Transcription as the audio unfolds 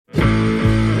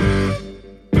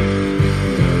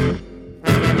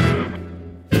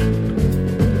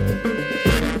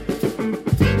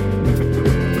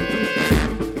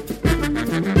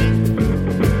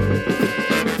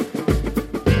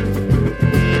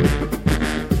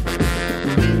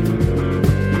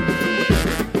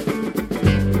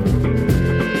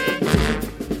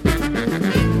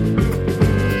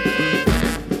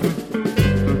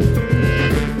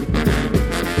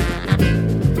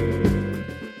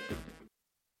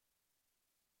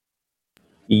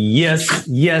Yes,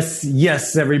 yes,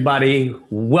 yes, everybody.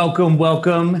 Welcome,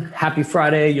 welcome. Happy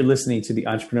Friday. You're listening to the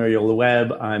Entrepreneurial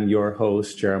Web. I'm your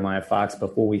host, Jeremiah Fox.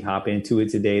 Before we hop into it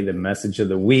today, the message of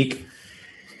the week.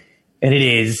 And it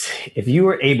is, if you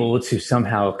are able to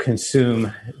somehow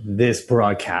consume this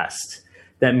broadcast,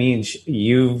 that means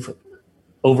you've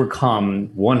overcome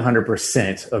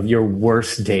 100% of your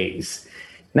worst days.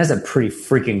 And that's a pretty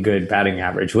freaking good batting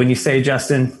average. Wouldn't you say,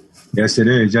 Justin? Yes, it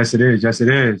is. Yes, it is. Yes, it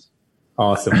is.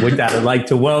 Awesome. With that, I'd like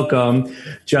to welcome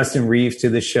Justin Reeves to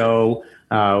the show.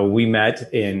 We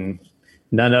met in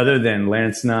none other than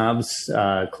Lance Knob's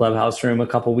clubhouse room a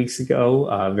couple weeks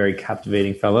ago. Very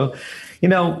captivating fellow. You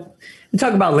know, we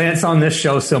talk about Lance on this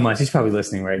show so much. He's probably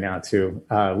listening right now, too.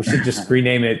 We should just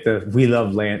rename it the We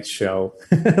Love Lance Show.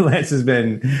 Lance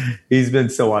he's been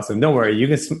so awesome. Don't worry. You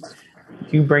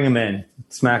can bring him in,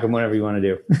 smack him, whatever you want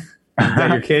to do. Is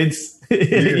that your kids?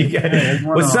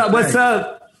 What's up? What's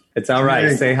up? It's all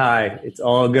right. Say hi. It's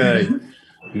all good.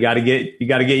 You got to get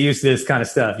used to this kind of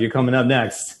stuff. You're coming up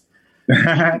next.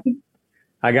 I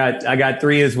got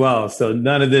 3 as well. So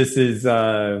none of this is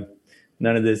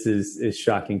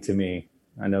shocking to me.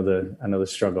 I know the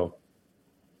struggle.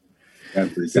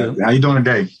 So, how you doing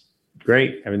today?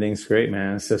 Great. Everything's great,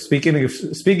 man. So speaking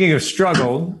of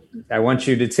struggle, I want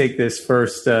you to take this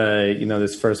first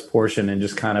portion and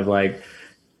just kind of like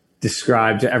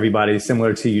describe to everybody,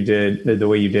 similar to you did the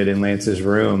way you did in Lance's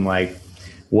room, like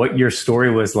what your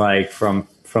story was like from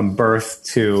birth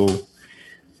to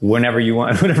whenever you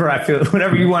want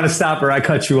to stop or I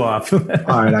cut you off. All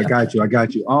right, I got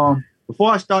you.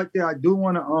 Before I start there, I do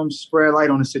want to spread light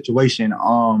on the situation.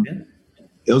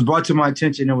 It was brought to my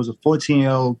attention. There was a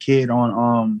 14-year-old kid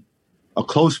on a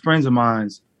close friend of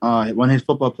mine's. One of his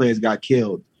football players got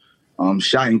killed,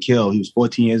 shot and killed. He was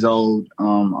 14 years old,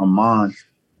 Amon.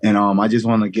 And I just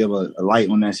want to give a light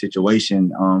on that situation,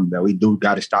 that we do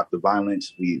got to stop the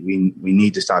violence. We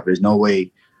need to stop it. There's no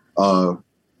way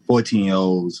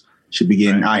 14-year-olds should be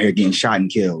out here getting shot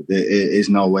and killed. There is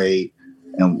no way.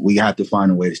 And we have to find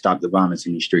a way to stop the violence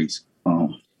in the streets. I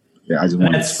just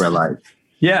want to spread light.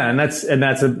 Yeah, and that's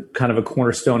a kind of a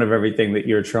cornerstone of everything that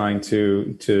you're trying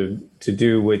to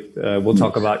do with. We'll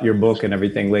talk about your book and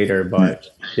everything later, but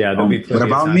yeah, there'll be plenty but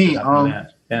about of me,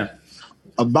 yeah.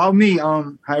 About me,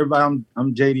 hi everybody.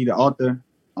 I'm JD, the author.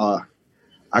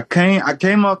 I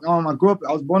came up. I grew up.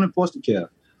 I was born in foster care.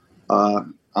 I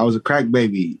was a crack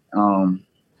baby.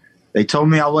 They told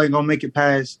me I wasn't gonna make it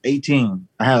past 18.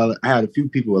 I had a lot of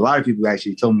people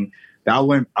actually told me that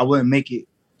I wouldn't make it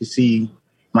to see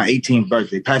my 18th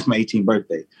birthday. Past my 18th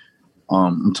birthday.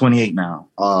 I'm 28 now.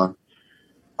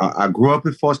 I grew up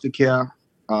in foster care.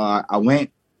 I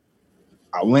went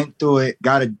through it.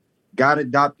 Got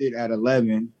adopted at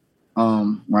 11.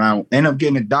 When I ended up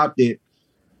getting adopted,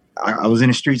 I was in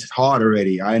the streets hard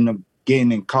already. I ended up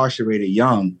getting incarcerated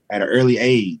young at an early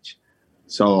age.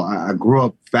 So I grew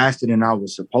up faster than I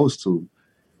was supposed to.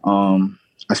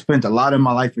 I spent a lot of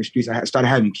my life in the streets. I started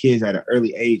having kids at an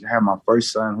early age. I had my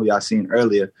first son, who y'all seen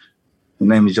earlier. His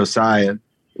name is Josiah.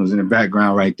 He was in the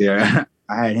background right there.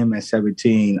 I had him at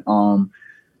 17.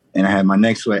 And I had my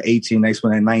next one at 18, next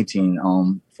one at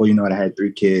 19. Before you know it, I had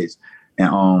 3 kids.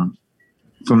 And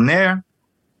from there,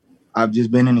 I've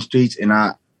just been in the streets, and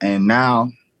now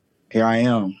here I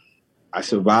am. I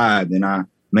survived and I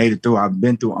made it through. I've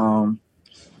been through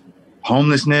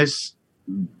homelessness,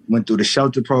 went through the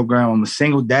shelter program. I'm a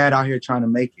single dad out here trying to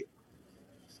make it.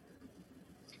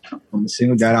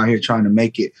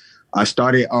 I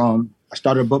started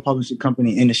a book publishing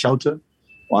company in the shelter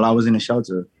while I was in the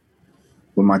shelter.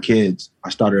 With my kids, I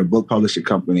started a book publishing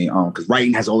company because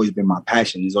writing has always been my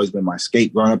passion. It's always been my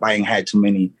escape. Growing up, I ain't had too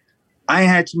many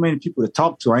people to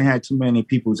talk to. I ain't had too many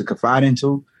people to confide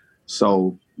into.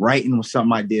 So writing was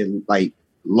something I did like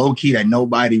low key that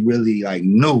nobody really like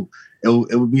knew.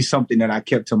 It would be something that I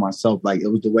kept to myself. Like it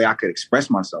was the way I could express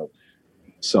myself.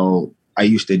 So I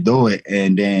used to do it.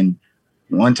 And then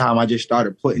one time I just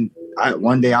started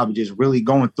one day I was just really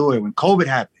going through it when COVID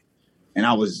happened. And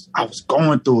I was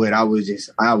going through it. I was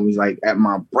like at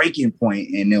my breaking point,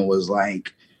 and it was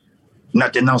like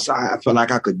nothing else I felt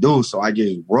like I could do. So I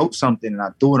just wrote something and I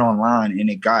threw it online, and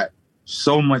it got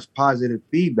so much positive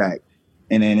feedback.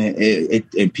 And then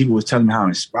and people was telling me how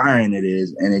inspiring it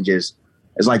is. And it's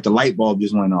like the light bulb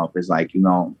just went off. It's like,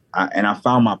 I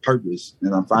found my purpose,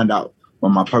 and I found out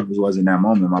what my purpose was in that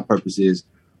moment. My purpose is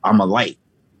I'm a light.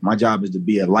 My job is to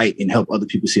be a light and help other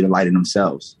people see the light in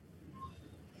themselves.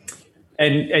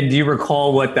 And do you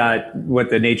recall what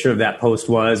the nature of that post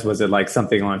was? Was it like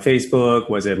something on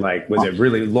Facebook? Was it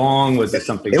really long? Was it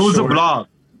something It was short? a blog.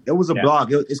 It was a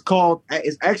blog.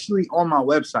 It's actually on my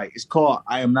website. It's called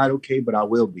I Am Not Okay, But I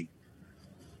Will Be.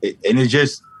 And it's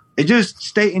just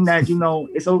stating that, you know,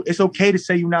 it's okay to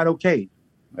say you're not okay.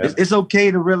 Yeah. It's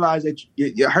okay to realize that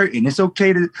you're hurting. It's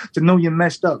okay to know you're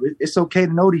messed up. It's okay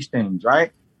to know these things,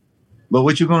 right? But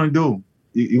what you're going to do,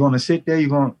 you're going to sit there, you're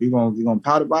going to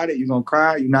pout about it, you're going to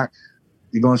cry, you're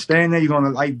going to stand there, you're going to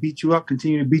like beat you up,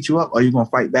 continue to beat you up, or you're going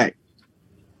to fight back.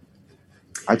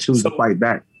 I choose to fight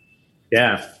back.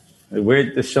 Yeah.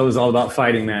 The show is all about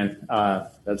fighting, man.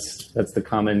 That's the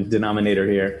common denominator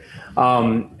here.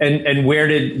 And where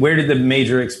did the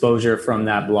major exposure from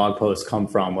that blog post come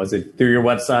from? Was it through your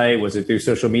website? Was it through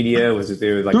social media? Was it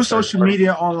through social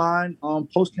media, online,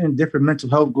 posting in different mental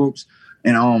health groups,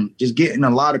 and just getting a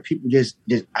lot of people just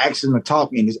asking to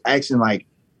talk and just asking like,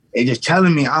 and just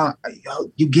telling me,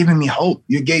 you're giving me hope.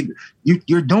 You're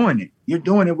doing it. You're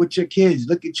doing it with your kids.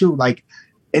 Look at you, like,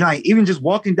 and like even just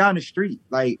walking down the street,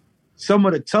 like. Some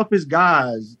of the toughest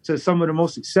guys to some of the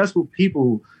most successful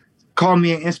people call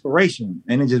me an inspiration.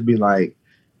 And it just be like,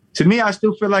 to me, I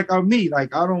still feel like I'm me.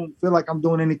 Like, I don't feel like I'm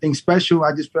doing anything special.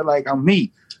 I just feel like I'm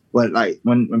me. But like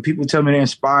when people tell me they're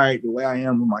inspired, the way I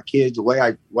am with my kids,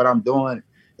 what I'm doing,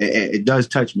 it does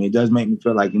touch me. It does make me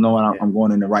feel like, you know what, I'm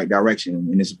going in the right direction.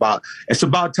 And it's about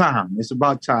time. It's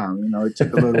about time. You know, it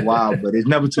took a little while, but it's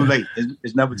never too late.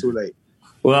 It's never too late.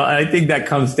 Well, I think that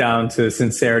comes down to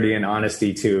sincerity and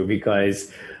honesty too,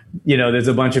 because, you know, there's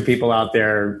a bunch of people out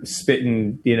there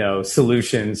spitting, you know,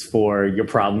 solutions for your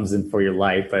problems and for your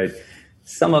life, but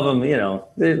some of them, you know,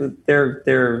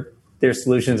 their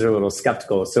solutions are a little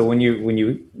skeptical. So when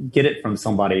you get it from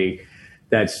somebody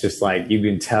that's just like, you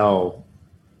can tell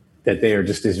that they are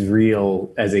just as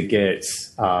real as it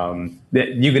gets,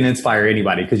 that you can inspire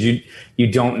anybody, because you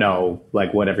don't know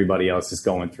like what everybody else is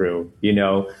going through. You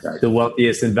know, exactly. The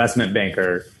wealthiest investment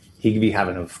banker, he could be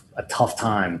having a tough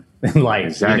time in life.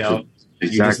 Exactly. You know,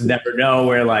 you just never know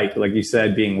where, like you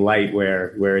said, being light,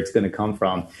 where it's going to come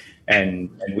from.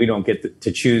 And we don't get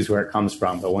to choose where it comes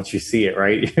from. But once you see it,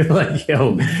 right, you're like,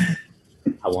 yo,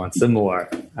 I want some more.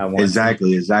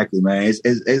 Exactly, man.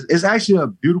 It's actually a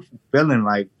beautiful feeling,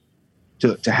 like,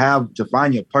 to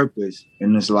find your purpose.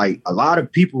 And it's like a lot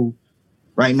of people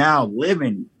right now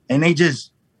living and they're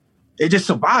just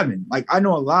surviving. Like, I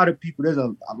know a lot of people, there's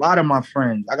a lot of my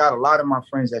friends. I got a lot of my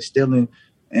friends that's still in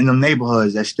the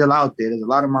neighborhoods, that's still out there. There's a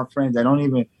lot of my friends that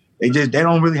they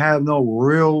don't really have no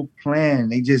real plan.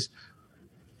 They just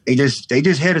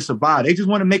here to survive. They just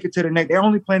want to make it to the next. Their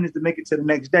only plan is to make it to the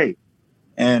next day.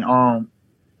 And I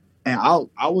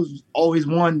was always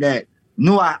one that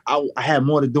knew I had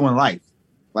more to do in life.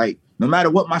 Like, no matter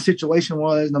what my situation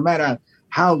was, no matter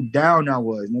how down I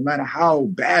was, no matter how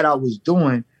bad I was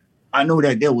doing, I knew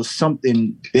that there was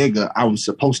something bigger I was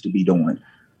supposed to be doing.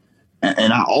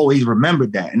 And I always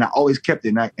remembered that. And I always kept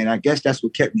it. And I guess that's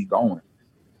what kept me going.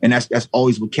 And that's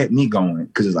always what kept me going.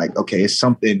 Because it's like, okay, it's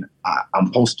something I'm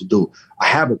supposed to do. I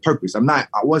have a purpose. I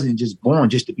wasn't just born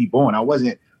just to be born. I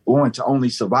wasn't born to only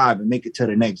survive and make it to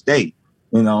the next day.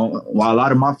 You know, while a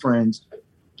lot of my friends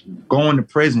going to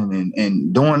prison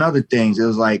and doing other things, it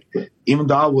was like, even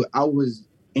though I was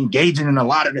engaging in a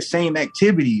lot of the same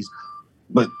activities,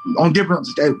 but on different,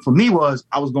 for me was,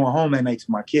 I was going home at night to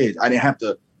my kids. I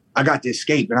got to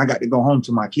escape and I got to go home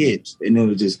to my kids. And it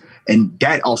was just, and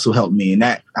that also helped me. And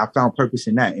that I found purpose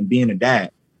in that and being a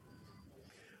dad.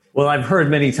 Well, I've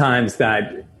heard many times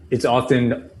that it's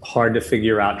often hard to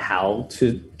figure out how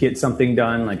to get something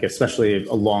done, like especially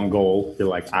a long goal. You're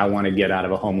like, I want to get out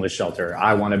of a homeless shelter.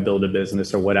 I want to build a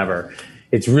business or whatever.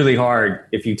 It's really hard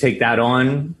if you take that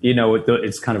on, you know,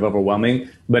 it's kind of overwhelming.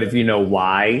 But if you know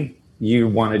why you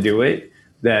want to do it,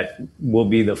 that will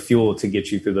be the fuel to get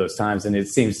you through those times. And it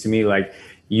seems to me like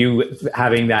you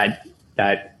having that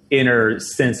inner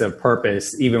sense of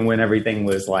purpose, even when everything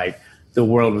was like the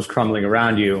world was crumbling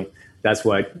around you, that's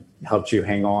what helped you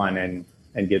hang on and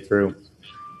get through.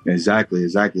 Exactly.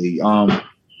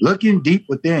 Looking deep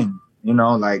within, you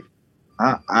know, like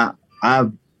I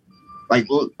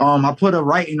put a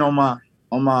writing on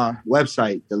my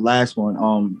website, the last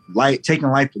one, taking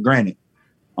life for granted.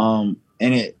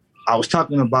 I was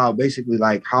talking about basically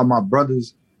like how my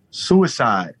brother's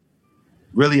suicide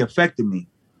really affected me,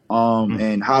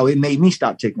 and how it made me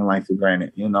stop taking life for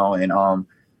granted, you know, and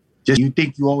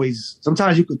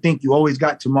sometimes you could think you always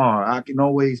got tomorrow. I can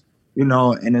always, you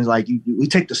know, and it's like we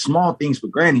take the small things for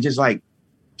granted,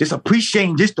 just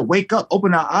appreciating just to wake up,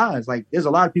 open our eyes. Like, there's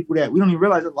a lot of people that we don't even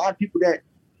realize, there's a lot of people that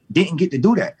didn't get to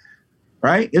do that,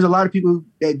 right? There's a lot of people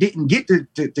that didn't get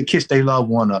to kiss their loved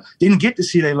one or didn't get to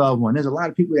see their loved one. There's a lot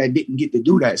of people that didn't get to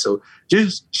do that. So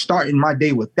just starting my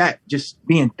day with that, just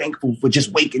being thankful for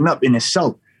just waking up in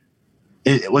itself,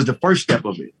 it was the first step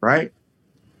of it, right?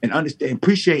 And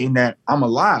appreciating that I'm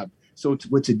alive. So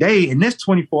with today, in this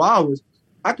 24 hours,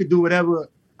 I could do whatever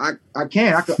I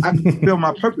can. I could fulfill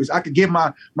my purpose. I could give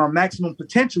my maximum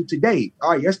potential today.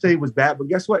 All right, yesterday was bad, but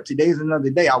guess what? Today is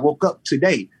another day. I woke up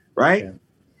today, right? Yeah.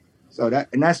 So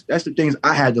that's the things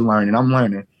I had to learn, and I'm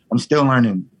learning. I'm still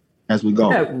learning as we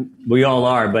go. Yeah, we all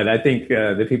are, but I think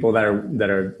the people that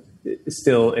are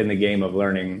still in the game of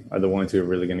learning are the ones who are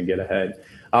really going to get ahead.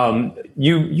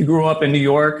 You grew up in New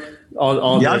York.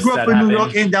 I grew up in New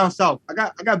York and down south. I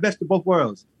got best of both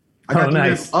worlds. I got to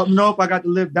live up north. I got to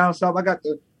live down south.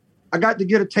 I got to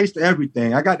get a taste of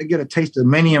everything. I got to get a taste of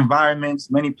many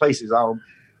environments, many places.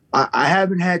 I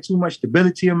haven't had too much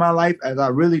stability in my life, as I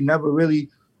never really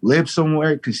lived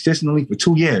somewhere consistently for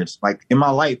 2 years. Like in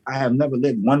my life, I have never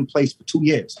lived one place for 2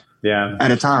 years at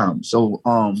a time. So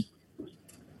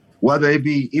whether it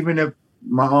be, even if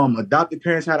my adopted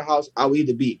parents had a house, I would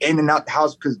either be in and out the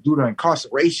house because due to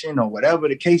incarceration or whatever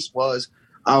the case was,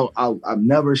 I've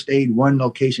never stayed one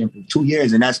location for 2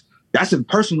 years. And that's a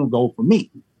personal goal for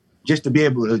me, just to be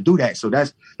able to do that. So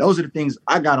those are the things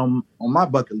I got on my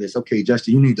bucket list. Okay,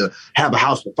 Justin, you need to have a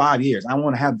house for 5 years. I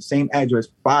want to have the same address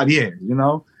for 5 years, you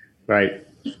know? Right.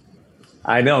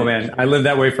 I know, man. I lived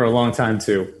that way for a long time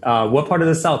too. What part of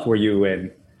the South were you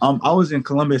in? I was in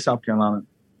Columbia, South Carolina.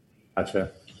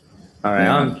 Gotcha. All right.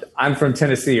 Yeah. I'm from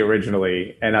Tennessee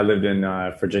originally, and I lived in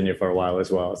Virginia for a while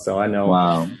as well. So I know.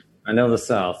 Wow. I know the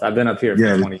South. I've been up here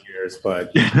for 20 years,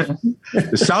 but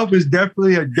the South is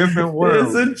definitely a different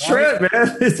world. It's a trip,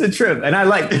 man. It's a trip. And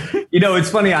I it's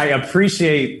funny. I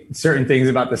appreciate certain things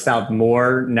about the South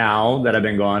more now that I've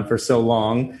been gone for so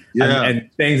long. Yeah.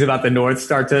 And things about the North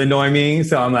start to annoy me.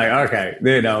 So I'm like, okay,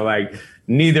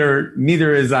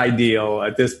 neither is ideal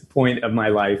at this point of my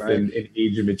life and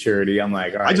age of maturity. I'm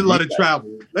like, all right. I just love to travel.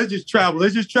 Let's just travel.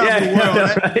 Let's just travel the world.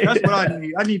 That's what I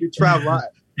need. I need to travel.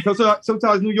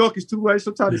 Sometimes New York is too much.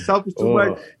 Sometimes the South is too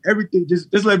much. Everything,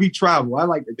 just let me travel. I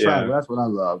like to travel. Yeah. That's what I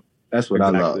love. That's what I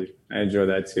love. I enjoy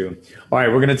that too. All right,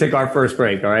 we're going to take our first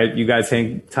break. All right, you guys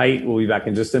hang tight. We'll be back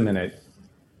in just a minute.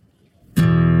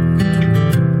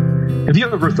 Have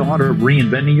you ever thought of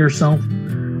reinventing yourself?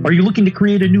 Are you looking to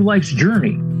create a new life's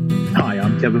journey? Hi,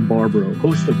 I'm Kevin Barbaro,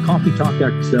 host of Coffee Talk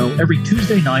XL every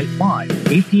Tuesday night live,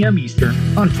 8 p.m. Eastern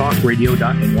on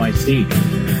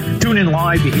talkradio.nyc. Tune in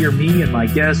live to hear me and my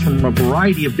guests from a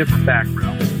variety of different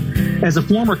backgrounds. As a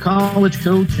former college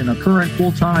coach and a current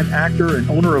full-time actor and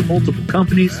owner of multiple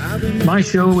companies, my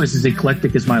show is as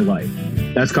eclectic as my life.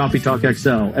 That's Coffee Talk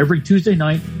XL every Tuesday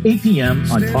night, 8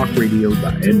 p.m. on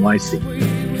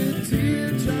talkradio.nyc.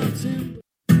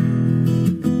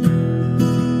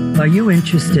 Are you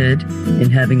interested in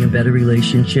having a better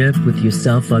relationship with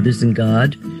yourself, others, and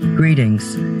God?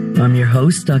 Greetings. I'm your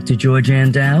host, Dr. George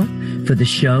Andow, for the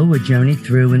show A Journey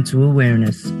Through into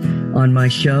Awareness. On my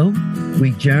show, we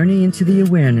journey into the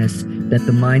awareness that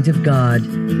the mind of God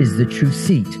is the true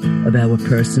seat of our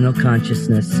personal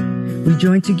consciousness. We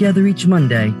join together each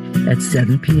Monday at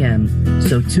 7 p.m.,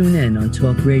 so tune in on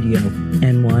Talk Radio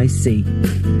NYC.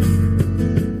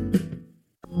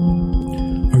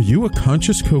 Are you a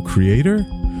conscious co-creator?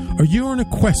 Are you on a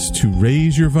quest to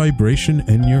raise your vibration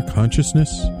and your consciousness?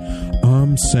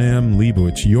 I'm Sam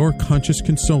Leibowitz, your conscious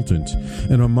consultant,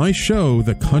 and on my show,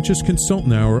 The Conscious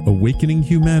Consultant Hour, Awakening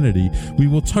Humanity, we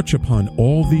will touch upon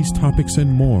all these topics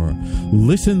and more.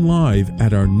 Listen live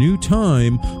at our new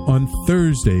time on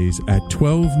Thursdays at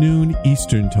 12 noon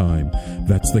Eastern Time.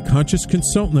 That's The Conscious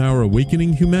Consultant Hour,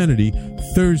 Awakening Humanity,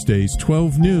 Thursdays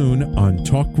 12 noon on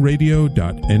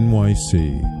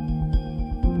talkradio.nyc.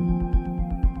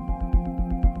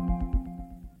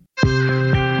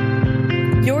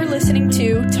 You're listening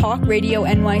to Talk Radio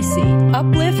NYC.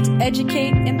 Uplift,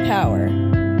 educate, empower.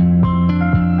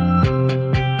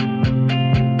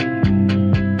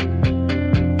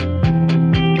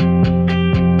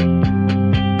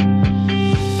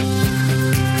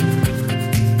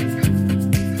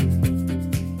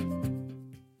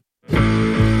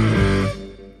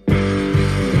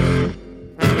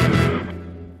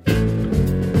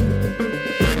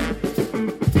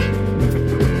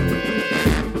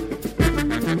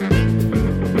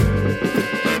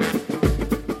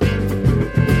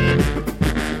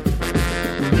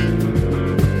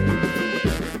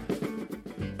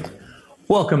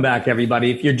 Welcome back,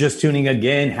 everybody. If you're just tuning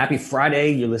again, happy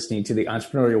Friday. You're listening to the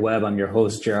Entrepreneurial Web. I'm your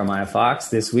host, Jeremiah Fox.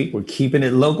 This week, we're keeping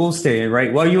it local, staying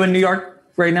right. Well, you in New York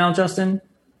right now, Justin?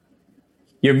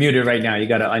 You're muted right now. You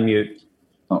got to unmute.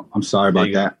 Oh, I'm sorry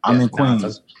about that. I'm in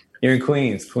Queens. You're in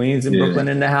Queens. Queens and Brooklyn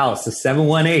in the house. The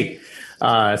 718.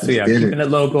 Keeping it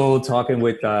local, talking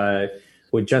with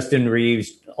with Justin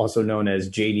Reeves, also known as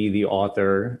JD the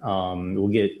author. We'll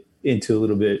get into a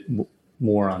little bit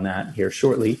more on that here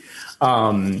shortly.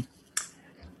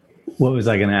 What was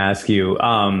I going to ask you?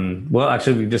 Well,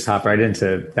 actually, we just hop right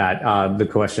into that. The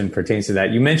question pertains to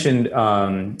that. You mentioned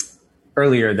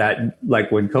earlier that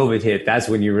like when COVID hit, that's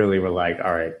when you really were like,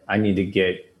 all right, I need to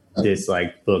get this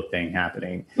like book thing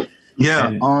happening. Yeah,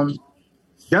 and,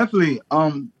 definitely.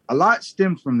 A lot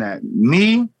stemmed from that.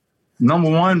 Me, number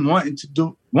one, wanting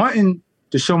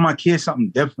to show my kids something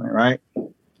different, right?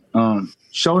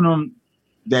 Show them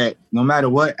that no matter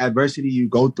what adversity you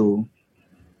go through,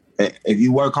 if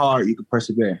you work hard, you can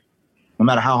persevere. No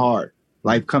matter how hard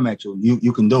life come at you,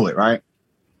 you can do it, right?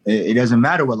 It doesn't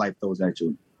matter what life throws at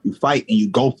you. You fight and you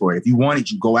go for it. If you want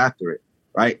it, you go after it,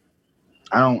 right?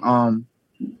 I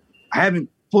haven't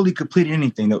fully completed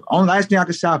anything. The only last thing I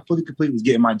could say I fully completed was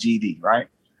getting my GED, right?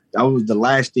 That was the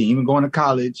last thing. Even going to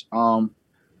college, I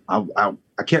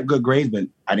kept good grades, but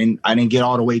I didn't get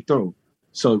all the way through.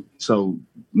 So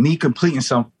me completing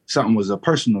something was a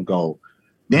personal goal.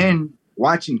 Then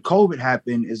watching COVID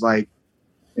happen is like,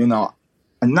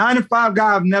 a 9-to-5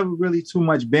 guy I've never really too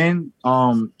much been.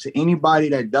 To anybody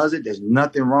that does it, there's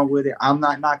nothing wrong with it. I'm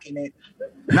not knocking it.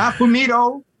 Not for me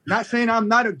though. Not saying I'm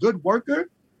not a good worker,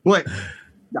 but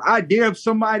the idea of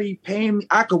somebody paying me,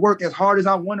 I could work as hard as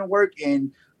I want to work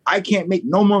and I can't make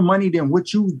no more money than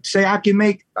what you say I can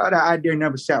make. That idea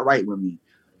never sat right with me.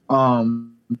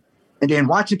 And then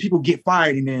watching people get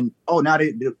fired and then, now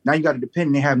you got to depend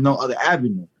and they have no other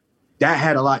avenue. That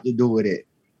had a lot to do with it.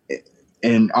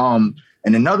 And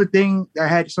another thing that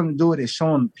had something to do with it is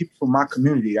showing people from my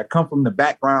community that come from the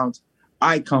backgrounds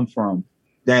I come from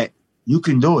that you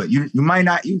can do it. You might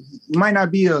not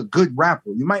be a good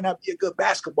rapper. You might not be a good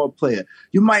basketball player.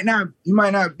 You might not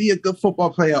be a good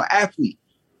football player or athlete.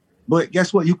 But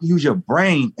guess what? You can use your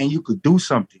brain and you could do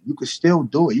something. You could still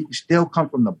do it. You could still come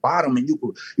from the bottom and you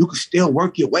could still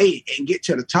work your way and get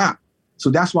to the top. So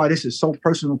that's why this is so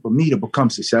personal for me to become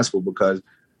successful, because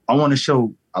I want to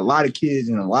show a lot of kids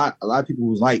and a lot of people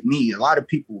who's like me, a lot of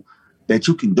people that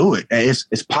you can do it.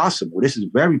 It's possible. This is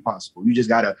very possible. You just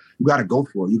gotta go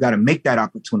for it. You gotta make that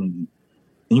opportunity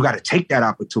and you gotta take that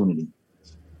opportunity.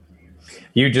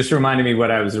 You just reminded me what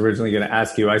I was originally going to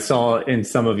ask you. I saw in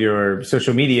some of your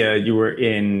social media, you were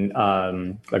in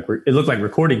it looked like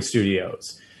recording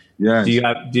studios. Yeah.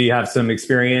 Do you have some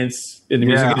experience in the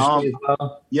music industry as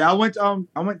well? Yeah, I went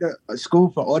to a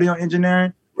school for audio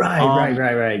engineering.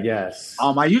 Right. Yes.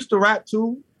 I used to rap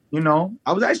too.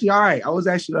 I was actually all right. I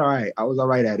was all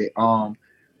right at it.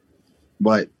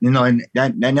 But and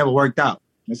that never worked out.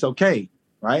 It's okay,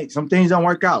 right? Some things don't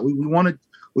work out. We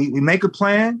make a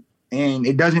plan. And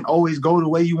it doesn't always go the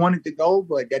way you want it to go,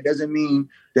 but that doesn't mean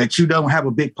that you don't have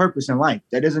a big purpose in life.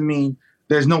 That doesn't mean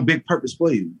there's no big purpose for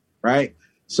you, right?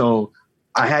 So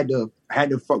I had to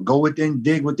go within,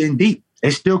 dig within deep.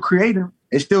 It's still creative.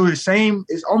 It's still the same.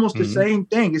 It's almost the same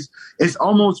thing. It's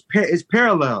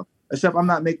parallel, except I'm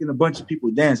not making a bunch of people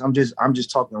dance. I'm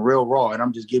just talking real raw, and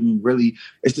I'm just giving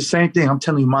it's the same thing. I'm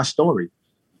telling you my story.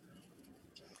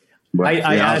 But,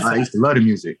 I used to love the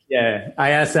music. Yeah, I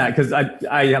asked that because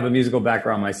I have a musical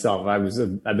background myself. I've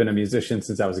been a musician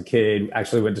since I was a kid.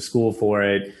 Actually went to school for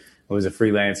it. I was a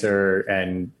freelancer,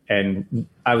 and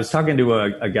I was talking to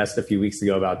a guest a few weeks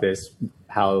ago about this.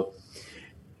 How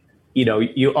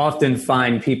you often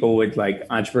find people with like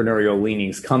entrepreneurial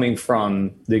leanings coming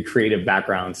from the creative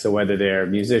background. So whether they're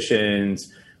musicians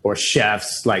or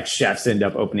chefs, like chefs end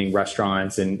up opening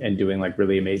restaurants and doing like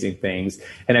really amazing things.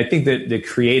 And I think that the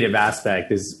creative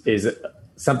aspect is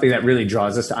something that really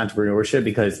draws us to entrepreneurship,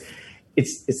 because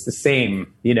it's the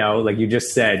same, like you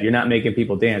just said, you're not making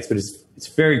people dance, but it's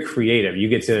very creative. You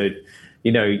get to,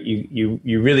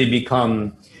 you really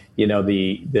become,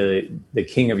 the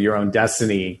king of your own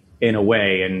destiny in a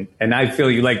way. And I feel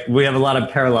we have a lot of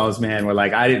parallels, man. Where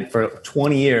like for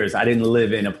 20 years, I didn't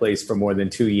live in a place for more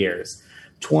than 2 years.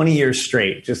 20 years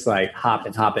straight, just like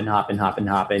hopping. A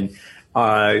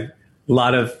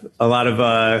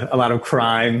lot of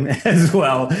crime as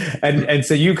well. And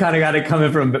so you kind of got it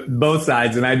coming from both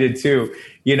sides. And I did too,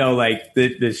 like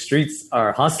the streets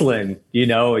are hustling,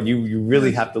 and you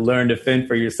really have to learn to fend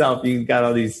for yourself. You got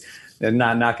all these, and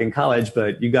not knocking college,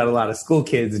 but you got a lot of school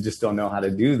kids that just don't know how to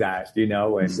do that, And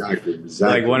exactly.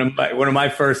 Like one of my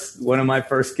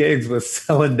first gigs was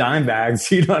selling dime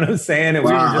bags. You know what I'm saying? And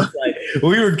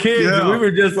we were kids. Yeah. And we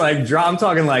were just like, I'm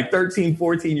talking like 13,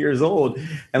 14 years old,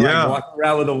 and like walking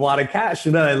around with a wad of cash.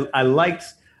 And then I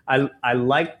liked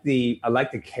the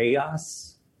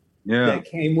chaos that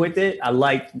came with it.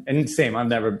 And same, I've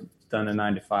never done a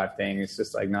 9-to-5 thing. It's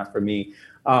just like not for me.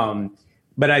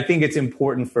 But I think it's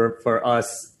important for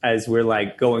us as we're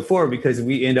like going forward, because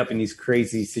we end up in these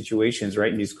crazy situations,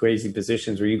 right? In these crazy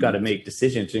positions where you got to make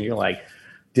decisions and you're like,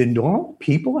 did normal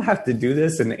people have to do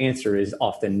this? And the answer is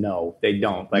often no, they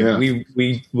don't. Like I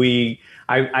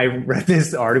read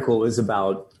this article, it was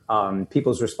about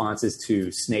people's responses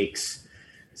to snakes.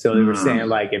 So they were saying,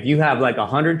 like, if you have like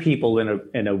 100 people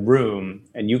in a room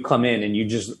and you come in and you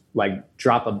just like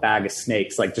drop a bag of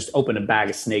snakes, like just open a bag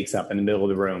of snakes up in the middle of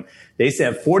the room, they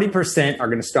said 40% are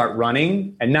going to start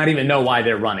running and not even know why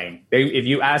they're running. If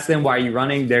you ask them why you're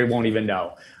running, they won't even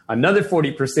know. Another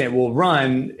 40% will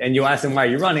run and you'll ask them why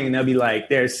you're running and they'll be like,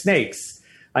 there's snakes.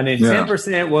 And then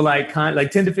 10% will like 10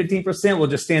 to 15% will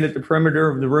just stand at the perimeter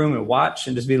of the room and watch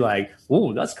and just be like,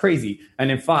 "Ooh, that's crazy." And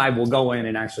then 5 will go in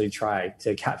and actually try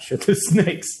to capture the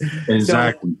snakes.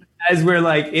 Exactly. So as we're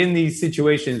like in these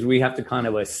situations, we have to kind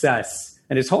of assess,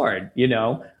 and it's hard,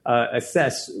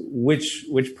 assess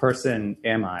which person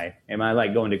am I? Am I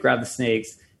like going to grab the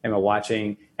snakes? Am I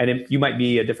watching? And you might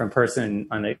be a different person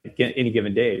on any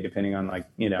given day, depending on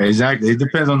Exactly. It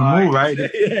depends on the mood, right?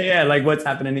 yeah, like what's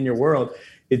happening in your world.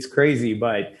 It's crazy,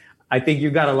 but I think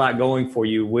you've got a lot going for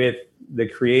you with the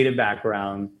creative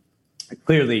background.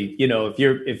 Clearly,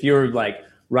 if you're like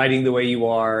writing the way you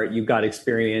are, you've got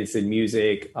experience in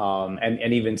music,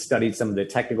 and even studied some of the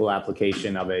technical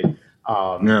application of it.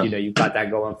 You've got that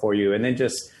going for you, and then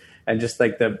just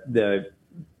like the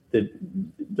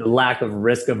lack of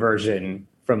risk aversion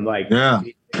from like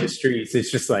the streets. It's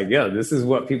just like, this is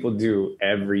what people do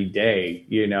every day,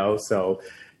 so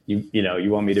you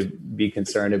want me to be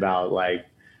concerned about like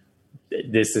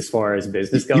this as far as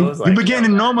business goes. You begin to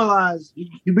normalize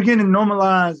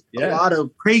a lot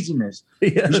of craziness.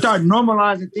 Yes. You start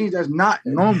normalizing things that's not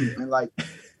normal. And like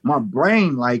my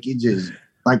brain, like it just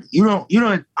like,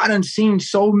 I done seen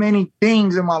so many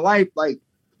things in my life. Like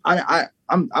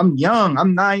I'm young.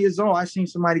 I'm 9 years old. I seen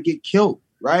somebody get killed,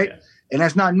 right? Yeah. And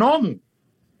that's not normal.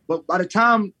 But by the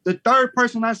time the third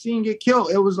person I seen get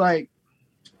killed, it was like,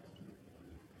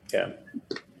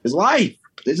 it's life.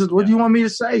 This is what do you want me to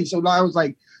say? So I was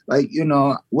like, what do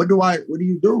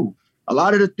you do? A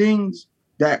lot of the things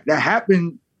that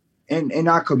happen in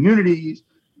our communities,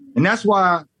 and that's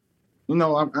why, I don't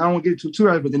want to get too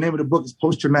early, but the name of the book is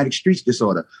Post-Traumatic Streets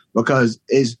Disorder, because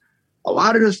it's a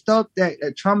lot of the stuff that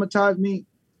traumatized me,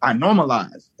 I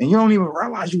normalized. And you don't even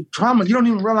realize you don't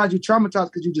even realize you're traumatized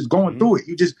because you're just going through it.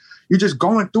 You're just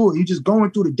going through it. You're just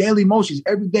going through the daily motions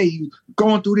every day. You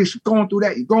going through this, you're going through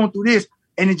that, you're going through this.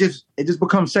 And it just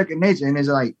becomes second nature. And it's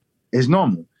like, it's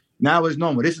normal. Now it's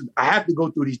normal. I have to go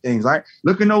through these things, right?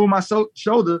 Looking over my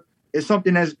shoulder is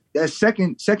something that's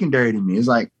secondary to me. It's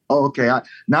like, oh, okay.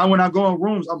 Now when I go in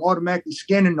rooms, I'm automatically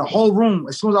scanning the whole room.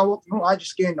 As soon as I walk in the room, I just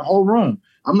scan the whole room.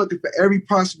 I'm looking for every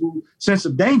possible sense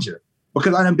of danger,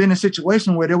 because I done been in a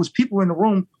situation where there was people in the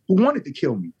room who wanted to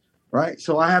kill me, right?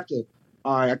 So I have to,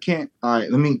 I can't,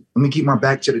 let me keep my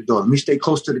back to the door. Let me stay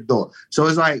close to the door. So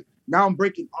it's like, now I'm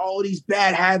breaking all these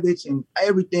bad habits and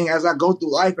everything as I go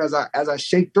through life, as I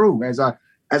shake through, as I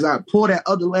pull that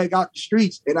other leg out the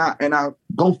streets and I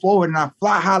go forward and I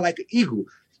fly high like an eagle.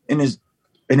 And there's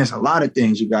a lot of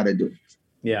things you got to do.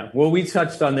 Yeah. Well, we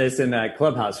touched on this in that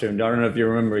clubhouse room. I don't know if you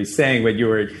remember me saying, but you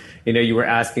were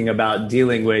asking about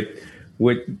dealing with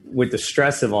the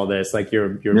stress of all this. Like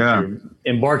you're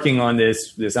embarking on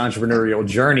this entrepreneurial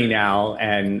journey now.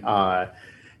 And,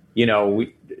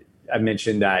 I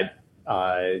mentioned that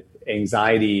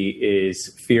anxiety is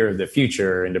fear of the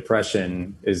future and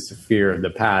depression is fear of the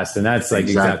past. And that's like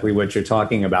exactly what you're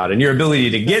talking about. And your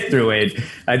ability to get through it,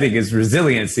 I think, is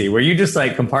resiliency, where you just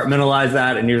like compartmentalize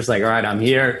that and you're just like, all right, I'm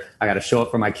here. I got to show up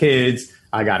for my kids.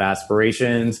 I got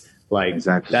aspirations. Like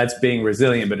that's being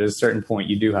resilient. But at a certain point,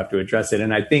 you do have to address it.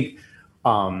 And I think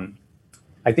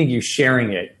you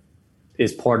sharing it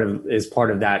is part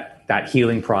of that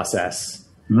healing process.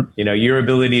 Mm-hmm. Your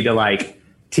ability to like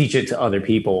teach it to other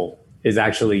people is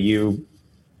actually you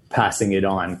passing it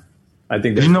on. I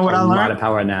think there's a lot of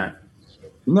power in that.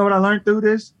 You know what I learned through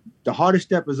this? The hardest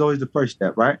step is always the first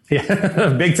step, right?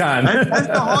 Yeah, big time. That's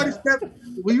the hardest step.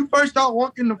 When you first start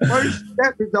walking, the first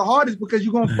step is the hardest because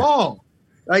you're going to fall.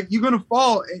 Like you're going to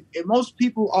fall. And most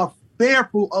people are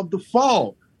fearful of the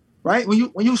fall, right?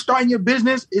 When you start your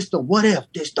business, it's the what if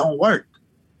this don't work?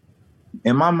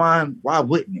 In my mind, why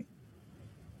wouldn't it?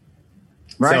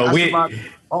 Right? So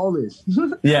all this.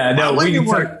 Yeah, no, we're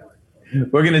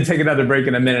going to take another break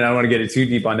in a minute. I don't want to get it too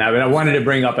deep on that, but I wanted to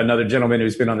bring up another gentleman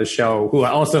who's been on the show who I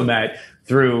also met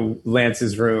through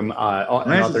Lance's room.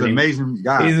 Lance is an amazing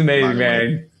guy. He's amazing,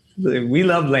 man. We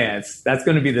love Lance. That's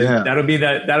going to be that'll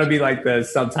be like the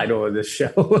subtitle of this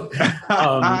show.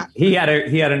 He had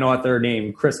an author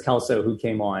named Chris Kelso who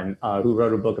came on, who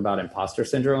wrote a book about imposter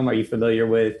syndrome. Are you familiar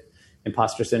with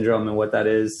imposter syndrome and what that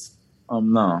is?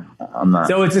 No, I'm not.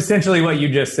 So it's essentially what you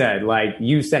just said, like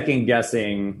you second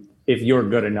guessing if you're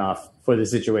good enough for the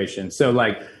situation. So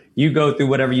like you go through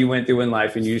whatever you went through in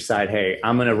life and you decide, hey,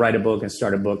 I'm going to write a book and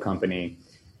start a book company.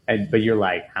 But you're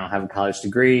like, I don't have a college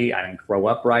degree. I didn't grow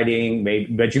up writing.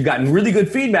 But you've gotten really good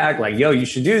feedback like, yo, you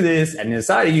should do this. And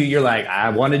inside of you, you're like, I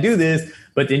want to do this.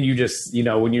 But then you just,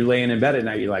 when you're laying in bed at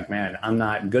night, you're like, man, I'm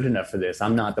not good enough for this.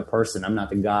 I'm not the person. I'm not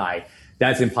the guy.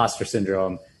 That's imposter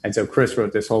syndrome. And so Chris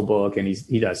wrote this whole book and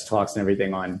he does talks and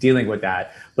everything on dealing with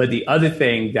that. But the other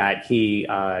thing that he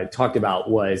talked about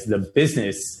was the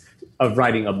business of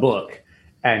writing a book.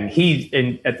 And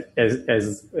he,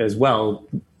 as well,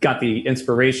 got the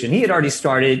inspiration. He had already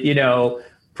started,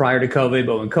 prior to COVID,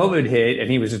 but when COVID hit and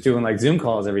he was just doing like Zoom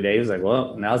calls every day, he was like,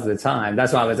 well, now's the time.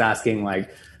 That's why I was asking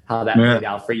like how that played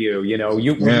out for you. Were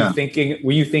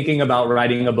you thinking about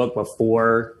writing a book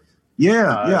before?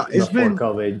 It's been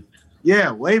COVID.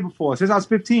 Yeah, way before. Since I was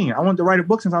 15. I wanted to write a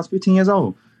book since I was 15 years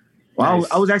old. Well,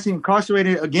 nice. I was actually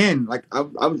incarcerated again. Like I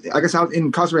guess I was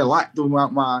incarcerated a lot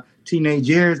throughout my teenage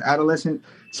years, adolescent.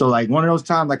 So like one of those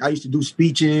times, like I used to do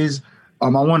speeches. I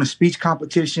won a speech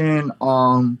competition.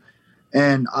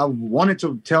 And I wanted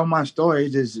to tell my story.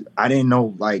 It's just I didn't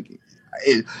know I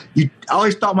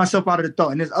always thought myself out of the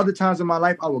thought. And there's other times in my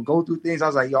life I would go through things. I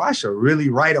was like, yo, I should really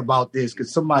write about this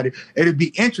because it'd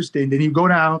be interesting. Then you go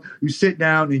down, you sit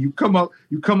down, and you come up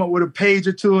with a page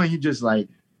or two, and you just like,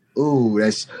 ooh,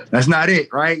 that's not it,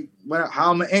 right? Well,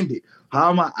 how am I gonna end it?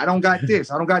 I don't got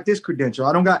this. I don't got this credential.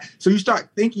 So you start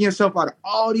thinking yourself out of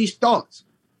all these thoughts.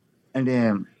 And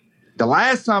then the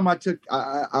last time I took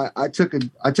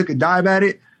a dive at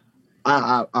it,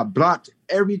 I blocked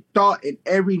every thought and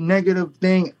every negative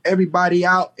thing, everybody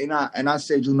out. And I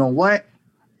said, you know what?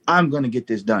 I'm going to get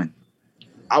this done.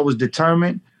 I was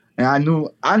determined. And I knew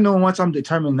once I'm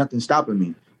determined, nothing's stopping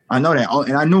me. I know that.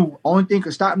 And I knew only thing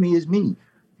could stop me is me.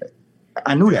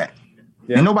 I knew that.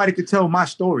 Yeah. And nobody could tell my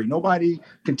story. Nobody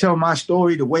can tell my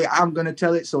story the way I'm going to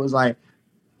tell it. So it's like,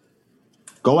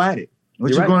 go at it.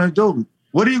 What you going to do?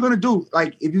 What are you going to do?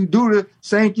 Like, if you do the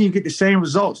same thing, you get the same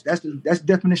results. That's the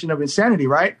definition of insanity,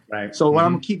 right? Right. So when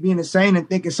I'm going to keep being insane and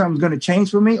thinking something's going to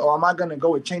change for me, or am I going to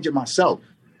go and change it myself?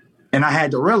 And I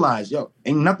had to realize,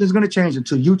 ain't nothing's going to change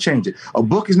until you change it. A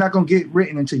book is not going to get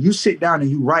written until you sit down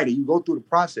and you write it. You go through the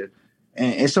process.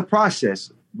 And it's a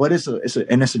process, but it's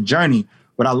a journey.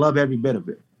 But I love every bit of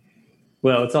it.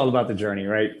 Well, it's all about the journey,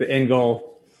 right? The end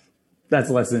goal, that's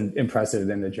less impressive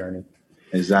than the journey.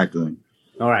 Exactly.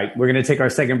 All right, we're going to take our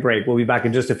second break. We'll be back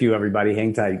in just a few, everybody.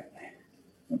 Hang tight.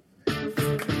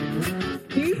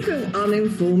 Do you feel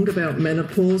uninformed about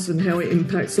menopause and how it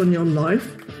impacts on your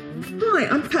life? Hi,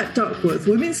 I'm Pat Duckworth,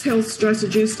 women's health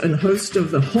strategist and host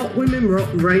of the Hot Women Rock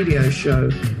radio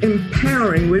show,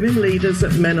 empowering women leaders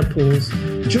at menopause.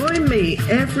 Join me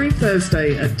every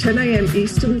Thursday at 10 a.m.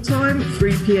 Eastern Time,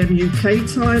 3 p.m. UK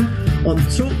time on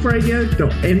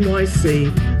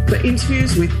talkradio.nyc for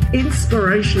interviews with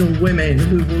inspirational women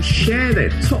who will share their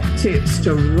top tips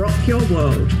to rock your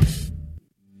world.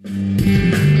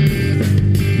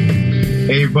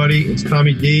 Hey everybody, it's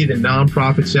Tommy D, the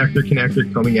Nonprofit Sector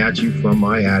Connector, coming at you from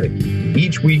my attic.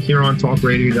 Each week here on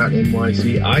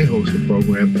talkradio.nyc, I host the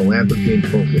program Philanthropy in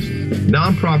Focus.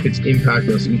 Nonprofits impact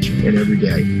us each and every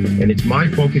day, and it's my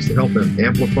focus to help them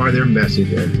amplify their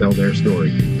message and tell their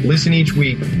story. Listen each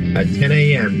week at 10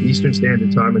 a.m. Eastern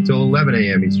Standard Time until 11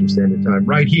 a.m. Eastern Standard Time,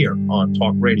 right here on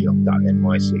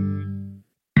talkradio.nyc.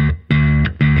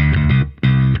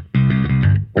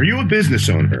 Are you a business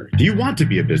owner? Do you want to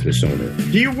be a business owner?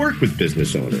 Do you work with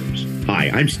business owners? Hi,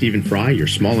 I'm Stephen Fry, your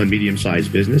small and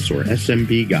medium-sized business or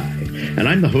SMB guy, and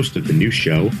I'm the host of the new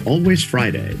show, Always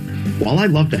Friday. While I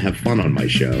love to have fun on my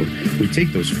show, we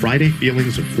take those Friday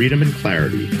feelings of freedom and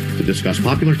clarity to discuss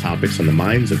popular topics on the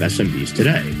minds of SMBs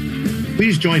today.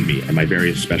 Please join me and my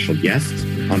various special guests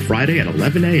on Friday at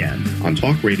 11 a.m. on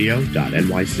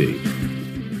talkradio.nyc.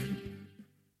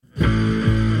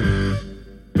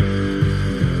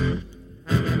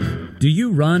 Do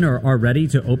you run or are ready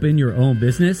to open your own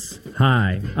business?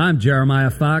 Hi, I'm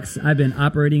Jeremiah Fox. I've been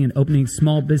operating and opening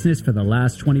small business for the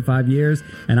last 25 years,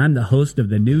 and I'm the host of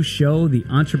the new show, The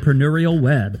Entrepreneurial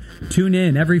Web. Tune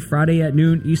in every Friday at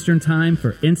noon Eastern Time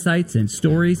for insights and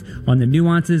stories on the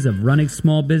nuances of running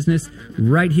small business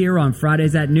right here on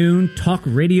Fridays at noon,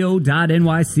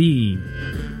 talkradio.nyc.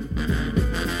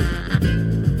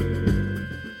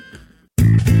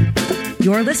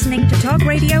 You're listening to Talk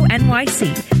Radio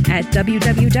NYC at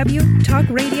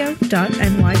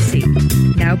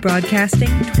www.talkradio.nyc. Now broadcasting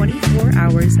 24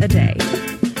 hours a day.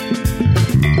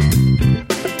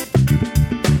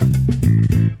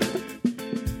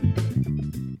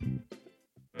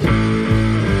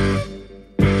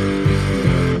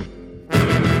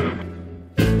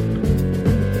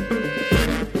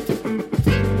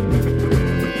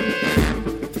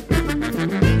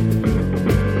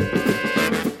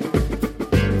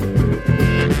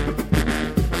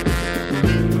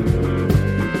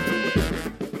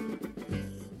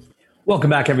 Welcome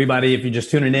back, everybody. If you're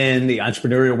just tuning in, the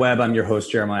Entrepreneurial Web, I'm your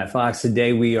host, Jeremiah Fox.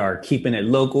 Today, we are keeping it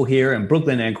local here in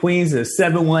Brooklyn and Queens, the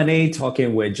 718,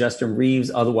 talking with Justin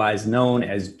Reeves, otherwise known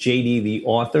as JD the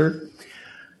Author.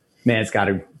 Man, it's got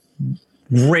a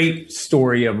great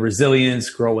story of resilience,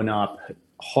 growing up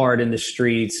hard in the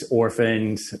streets,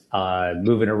 orphaned,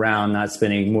 moving around, not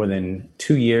spending more than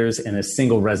 2 years in a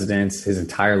single residence his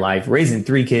entire life, raising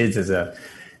 3 kids as a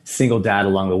single dad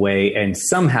along the way, and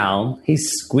somehow he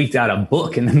squeaked out a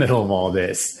book in the middle of all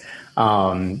this.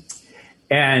 And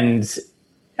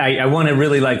I want to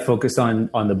really focus on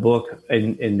the book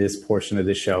in this portion of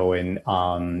the show, and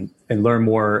learn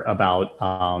more about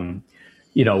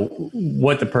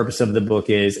what the purpose of the book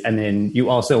is. And then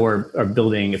you also are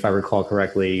building, if I recall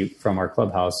correctly from our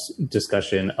Clubhouse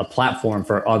discussion, a platform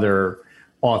for other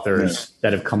authors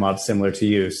that have come up similar to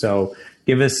you. So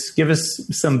Give us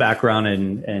some background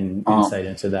and insight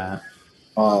into that.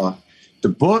 The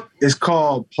book is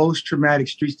called Post-Traumatic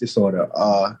Stress Disorder.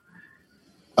 A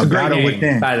Battle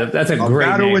Within. That's a great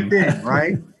battle name. Within,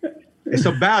 right? It's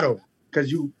a battle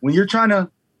because when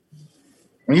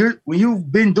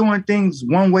you've been doing things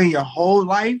one way your whole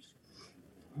life,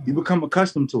 you become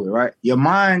accustomed to it, right? Your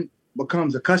mind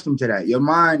becomes accustomed to that. Your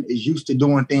mind is used to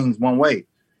doing things one way.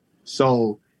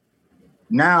 So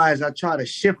now, as I try to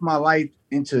shift my life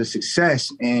into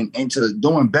success and into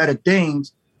doing better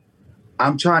things,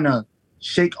 I'm trying to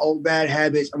shake old bad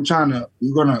habits. I'm gonna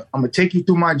take you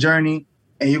through my journey,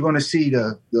 and you're gonna see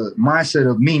the mindset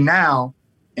of me now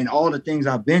and all the things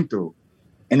I've been through.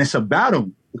 And it's a battle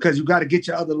because you got to get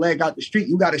your other leg out the street.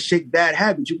 You got to shake bad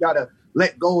habits. You got to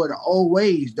let go of the old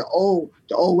ways, the old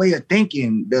way of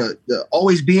thinking, the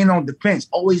always being on defense,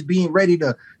 always being ready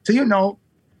to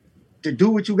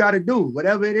do what you got to do,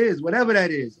 whatever it is, whatever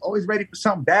that is. Always ready for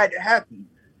something bad to happen.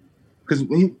 Because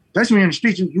especially when you're in the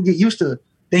streets, you get used to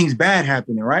things bad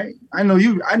happening, right? I know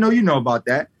you know about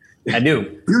that. I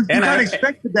do. You gotta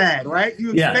expect the bad, right?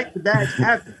 You expect the bad to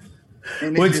happen.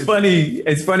 It's funny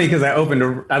because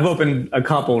I've opened a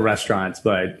couple restaurants,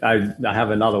 but I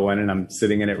have another one and I'm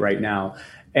sitting in it right now.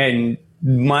 And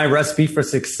my recipe for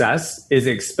success is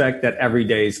expect that every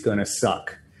day is going to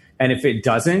suck. And if it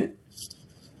doesn't,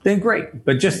 then great.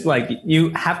 But just you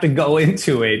have to go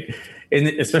into it,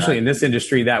 especially in this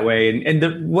industry, that way.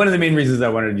 And one of the main reasons I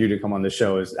wanted you to come on the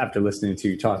show is, after listening to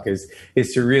you talk, is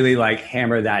to really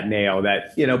hammer that nail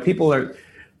that,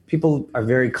 people are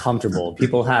very comfortable.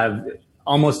 People have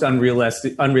almost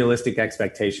unrealistic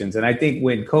expectations. And I think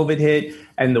when COVID hit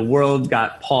and the world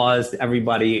got paused,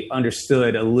 everybody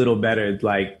understood a little better,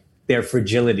 their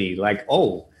fragility,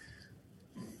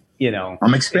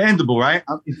 I'm expandable, right?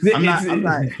 I'm not.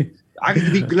 I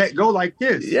can be let go like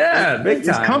this. Yeah, big time.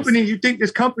 This company, you think this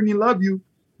company love you,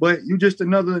 but you're just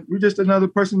another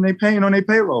person they paying on their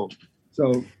payroll.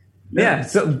 So yeah.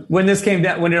 So when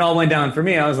it all went down for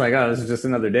me, I was like, oh, this is just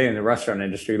another day in the restaurant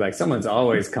industry. Someone's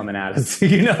always coming at us.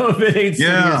 If it ain't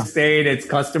city state, it's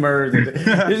customers.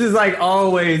 It's just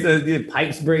always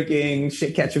pipes breaking,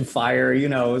 shit catching fire.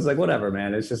 It's whatever,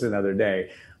 man. It's just another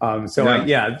day.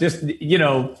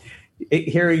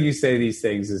 Hearing you say these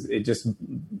things it just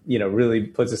really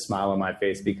puts a smile on my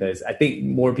face, because I think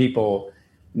more people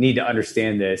need to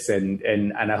understand this,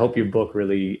 and I hope your book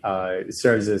really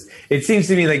serves as. It seems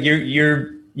to me like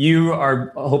you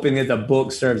are hoping that the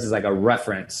book serves as a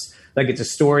reference, it's a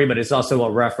story, but it's also a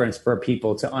reference for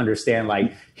people to understand.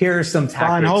 Here are some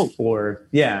tactics for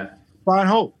find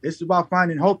hope. It's about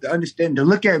finding hope, to understand, to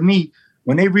look at me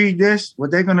when they read this.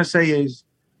 What they're gonna say is,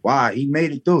 "Wow, he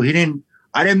made it through.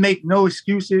 I didn't make no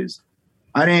excuses.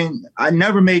 I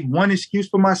never made one excuse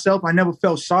for myself. I never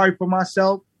felt sorry for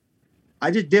myself.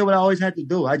 I just did what I always had to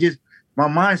do. My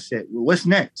mindset, what's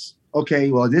next?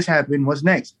 Okay, well, this happened. What's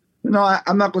next? I'm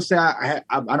not going to say I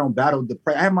don't battle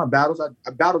depression. I have my battles. I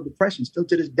battle depression still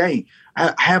to this day.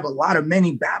 I have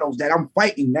many battles that I'm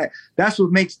fighting. That's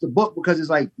what makes the book, because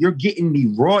it's you're getting the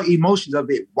raw emotions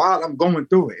of it while I'm going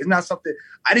through it. It's not something,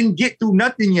 I didn't get through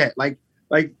nothing yet.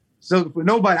 So for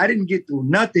nobody, I didn't get through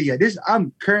nothing yet.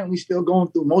 I'm currently still going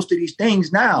through most of these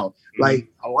things now. Like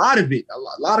a lot of it, a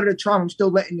lot of the trauma, I'm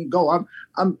still letting it go.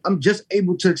 I'm just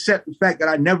able to accept the fact that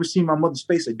I never seen my mother's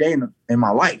face a day in my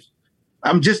life.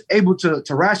 I'm just able to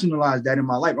rationalize that in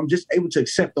my life. I'm just able to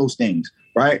accept those things,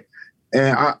 right?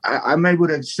 And I'm able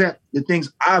to accept the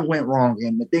things I went wrong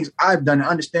and the things I've done and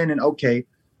understanding, okay,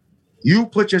 you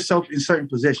put yourself in certain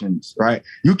positions, right?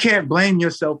 You can't blame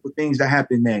yourself for things that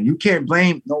happen then. You can't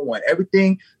blame no one.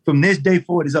 Everything from this day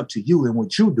forward is up to you and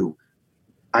what you do.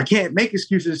 I can't make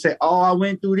excuses and say, oh, I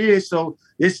went through this, so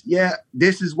this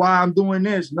is why I'm doing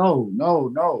this. No.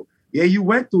 Yeah, you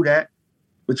went through that,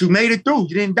 but you made it through.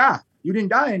 You didn't die. You didn't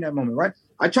die in that moment, right?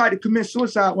 I tried to commit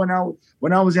suicide when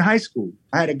I was in high school.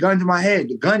 I had a gun to my head.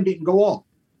 The gun didn't go off,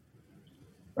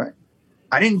 right?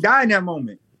 I didn't die in that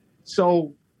moment.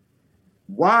 So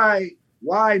why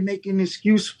make an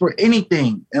excuse for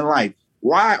anything in life?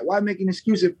 Why make an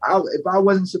excuse if I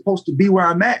wasn't supposed to be where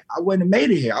I'm at? I wouldn't have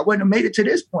made it here. I wouldn't have made it to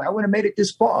this point. I wouldn't have made it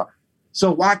this far.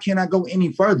 So why can't I go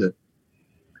any further?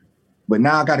 But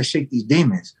now I got to shake these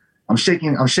demons. I'm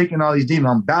shaking all these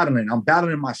demons. I'm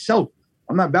battling myself.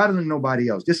 I'm not battling nobody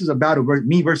else. This is a battle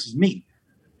me versus me.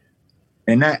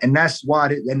 And that's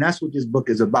what this book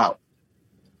is about.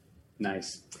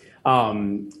 Nice.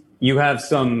 You have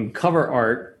some cover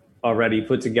art already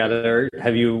put together.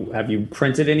 Have you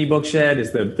printed any books yet?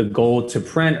 Is the goal to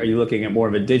print? Are you looking at more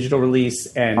of a digital release?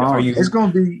 And It's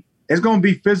gonna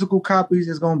be physical copies.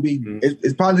 It's gonna be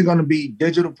it's probably gonna be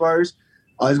digital first.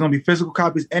 It's gonna be physical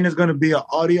copies, and it's gonna be an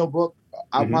audio book.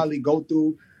 I'll probably go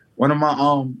through one of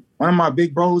my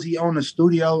big bros. He owned a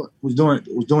studio. Was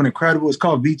doing incredible. It's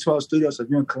called V12 Studio. So if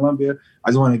you're in Columbia, I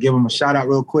just want to give him a shout out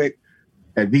real quick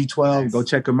at V12. Nice. Go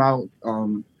check him out.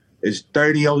 It's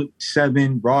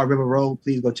 3007 Broad River Road.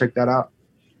 Please go check that out.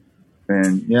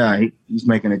 And yeah, he's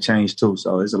making a change too.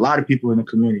 So there's a lot of people in the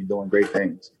community doing great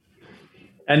things.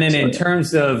 And then in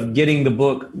terms of getting the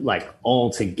book like all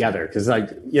together, because I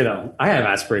have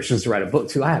aspirations to write a book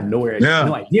too. I have no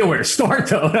idea where to start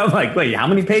though. And I'm like, wait, how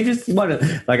many pages?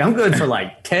 I'm good for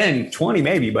like 10, 20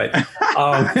 maybe, but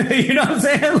you know what I'm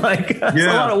saying? Like that's a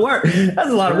lot of work. That's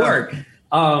a lot of work.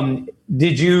 Are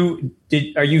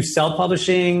you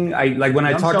self-publishing?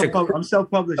 I'm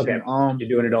self-publishing. Okay. You're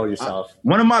doing it all yourself.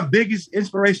 One of my biggest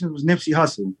inspirations was Nipsey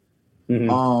Hussle.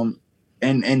 Mm-hmm.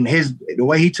 And the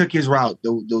way he took his route,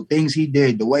 the things he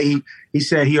did, the way he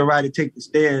said he'll rather take the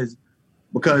stairs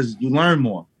because you learn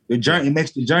more. The journey, it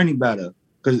makes the journey better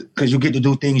because you get to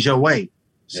do things your way. Yeah.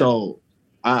 So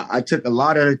I took a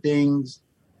lot of the things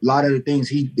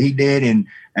he did and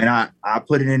I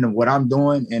put it into what I'm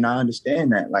doing, and I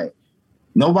understand that like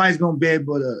nobody's gonna be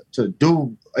able to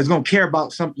do. It's gonna care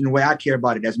about something the way I care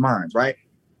about it. That's mine, right?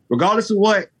 Regardless of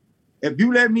what. If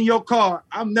you let me your car,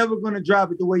 I'm never going to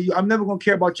drive it the way you. I'm never going to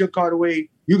care about your car the way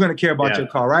you're going to care about your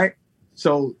car, right?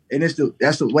 So, and that's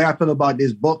the way I feel about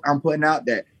this book I'm putting out.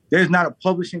 That there's not a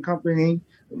publishing company.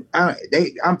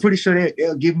 I'm pretty sure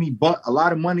they'll give me a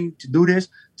lot of money to do this.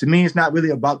 To me, it's not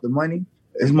really about the money.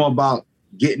 It's more about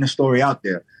getting the story out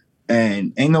there.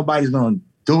 And ain't nobody's going to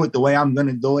do it the way I'm going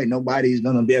to do it. Nobody's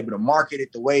going to be able to market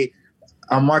it the way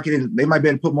I'm marketing. They might be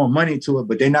able to put more money into it,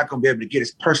 but they're not going to be able to get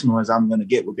as personal as I'm going to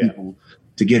get with people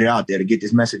to get it out there, to get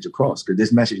this message across, because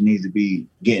this message needs to be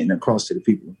getting across to the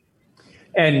people.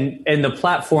 And the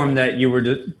platform that you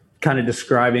were kind of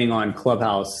describing on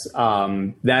Clubhouse,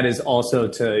 that is also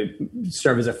to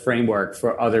serve as a framework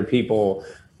for other people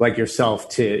like yourself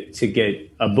to get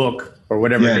a book or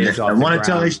whatever it is. I want to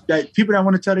tell people that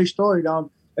want to tell their story.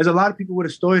 There's a lot of people with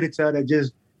a story to tell that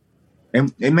just. And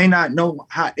they may not know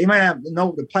they might not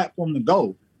know the platform to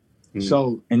go. Mm-hmm.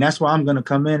 So, and that's why I'm going to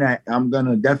come in at, I'm going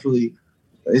to definitely,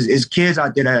 there's kids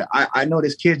out there that I know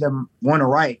there's kids that want to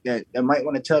write that might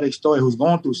want to tell their story who's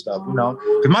going through stuff, you know,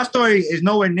 because my story is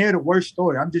nowhere near the worst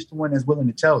story. I'm just the one that's willing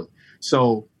to tell it.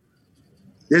 So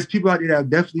there's people out there that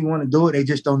definitely want to do it. They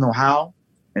just don't know how.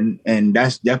 And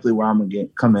that's definitely where I'm going to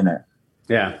come in at.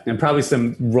 Yeah, and probably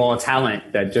some raw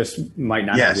talent that just might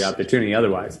not have the opportunity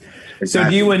otherwise. Exactly.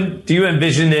 So do you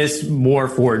envision this more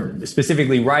for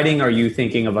specifically writing, or are you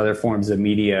thinking of other forms of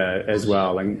media as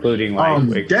well, including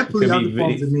definitely other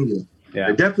forms of media. Yeah,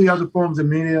 definitely other forms of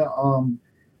media.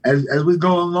 As we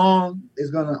go along,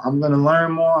 I'm gonna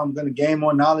learn more. I'm gonna gain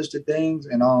more knowledge to things,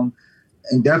 and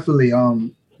definitely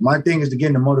my thing is to get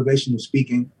into motivational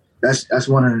speaking. That's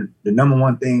one of the number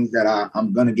one things that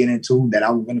I'm going to get into, that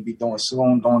I'm going to be doing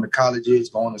soon, going to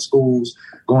colleges, going to schools,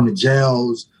 going to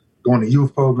jails, going to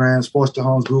youth programs, foster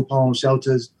homes, group homes,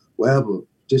 shelters, wherever,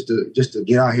 just to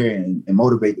get out here and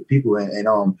motivate the people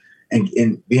and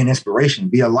be an inspiration,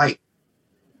 be a light.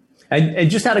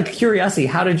 And just out of curiosity,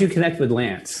 how did you connect with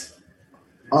Lance?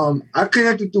 I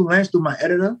connected through Lance through my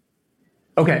editor.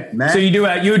 Okay, Matt? so you do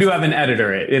have an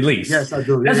editor at least. Yes, I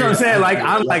do. That's what I'm saying.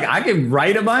 I can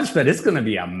write a bunch, but it's going to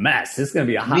be a mess. It's going to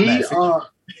be a hot mess.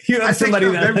 You have I somebody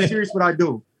take stuff very serious what I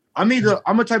do. I'm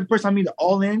a type of person. I'm either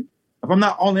all in. If I'm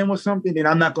not all in with something, then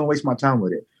I'm not going to waste my time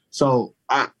with it. So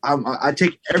I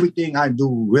take everything I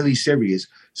do really serious.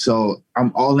 So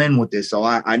I'm all in with this. So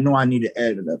I know I need to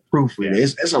edit a proofread.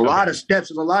 It's a lot of steps.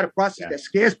 There's a lot of process that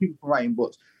scares people from writing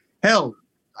books. Hell,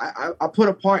 I put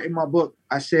a part in my book.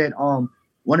 I said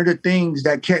one of the things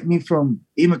that kept me from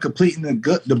even completing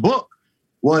the book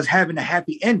was having a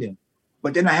happy ending.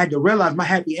 But then I had to realize my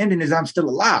happy ending is I'm still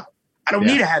alive. I don't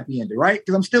need a happy ending, right?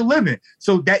 Because I'm still living.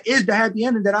 So that is the happy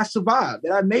ending, that I survived,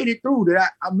 that I made it through,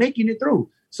 that I'm making it through.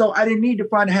 So I didn't need to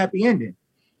find a happy ending.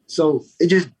 So it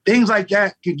just, things like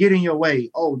that could get in your way.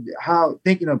 Oh,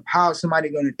 thinking of how somebody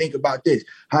going to think about this,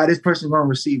 how this person going to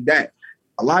receive that.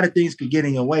 A lot of things could get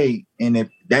in your way. And if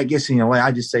that gets in your way,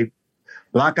 I just say,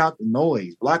 block out the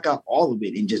noise, block out all of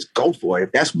it, and just go for it.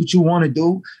 If that's what you want to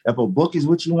do, if a book is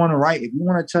what you want to write, if you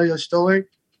want to tell your story,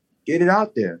 get it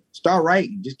out there. Start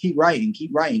writing. Just keep writing,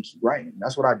 keep writing, keep writing.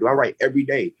 That's what I do. I write every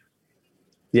day.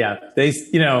 Yeah.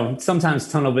 Sometimes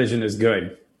tunnel vision is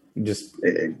good. It's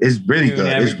really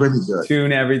good. It's really good.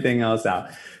 Tune everything else out.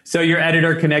 So your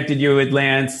editor connected you with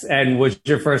Lance, and was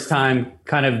your first time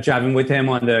kind of driving with him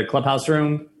on the Clubhouse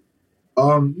Room?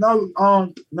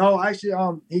 No, actually,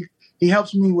 he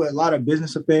helps me with a lot of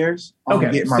business affairs.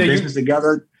 Getting my business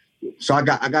together. So I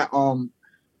got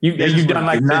you've done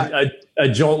like a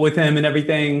jolt with him and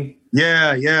everything.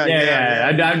 Yeah.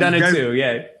 I've done it too.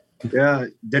 Yeah.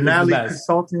 Denali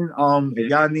Consulting. If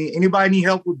y'all anybody need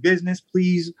help with business,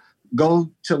 please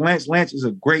go to Lance. Lance is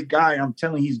a great guy. I'm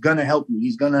telling you, he's gonna help you.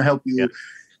 He's gonna help you. Yep.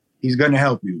 He's gonna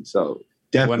help you. So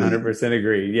definitely 100%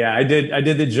 agree. Yeah, I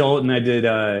did the jolt, and I did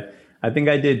I think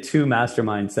I did 2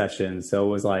 mastermind sessions. So it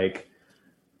was like,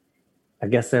 I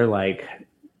guess they're like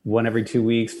one every 2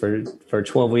 weeks for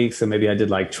 12 weeks. So maybe I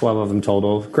did like 12 of them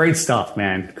total. Great stuff,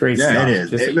 man. Great stuff. Yeah, it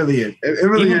is. It really is. It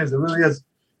really is.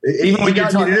 Even when he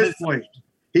got me to this point.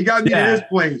 He got me to this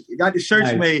point. He got the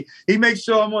shirts made. He makes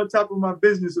sure I'm on top of my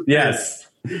business affairs. Yes.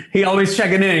 He always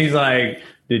checking in. He's like,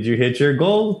 did you hit your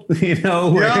goal? Where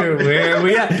are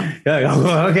we at? Like,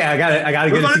 okay, I got to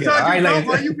get it together. All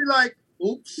right, you be like,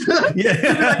 oops.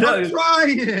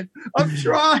 I'm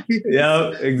trying. Yeah,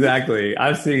 exactly.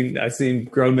 I've seen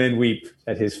grown men weep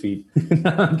at his feet.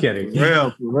 I'm kidding.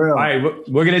 For real. All right,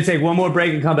 we're going to take one more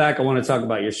break and come back. I want to talk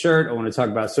about your shirt. I want to talk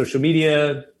about social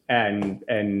media and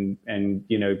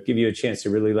give you a chance to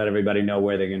really let everybody know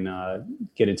where they can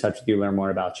get in touch with you, learn more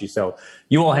about you. So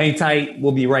you all hang tight.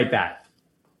 We'll be right back.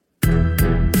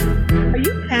 Are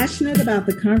you passionate about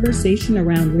the conversation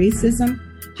around racism?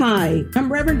 Hi,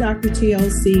 I'm Reverend Dr.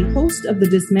 TLC, host of the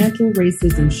Dismantle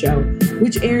Racism Show,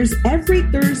 which airs every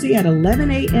Thursday at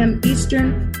 11 a.m.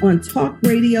 Eastern on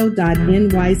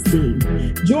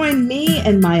talkradio.nyc. Join me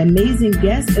and my amazing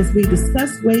guests as we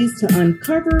discuss ways to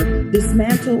uncover,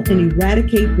 dismantle, and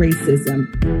eradicate racism.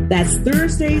 That's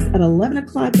Thursdays at 11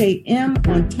 o'clock a.m.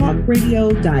 on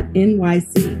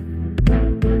talkradio.nyc.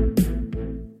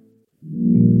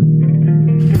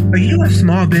 Are you a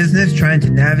small business trying to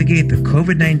navigate the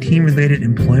COVID-19 related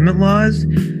employment laws?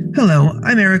 Hello,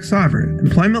 I'm Eric Sauver,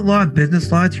 employment law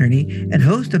business law attorney and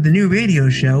host of the new radio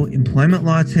show, Employment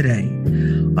Law Today.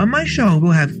 On my show,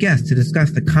 we'll have guests to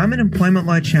discuss the common employment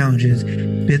law challenges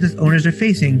business owners are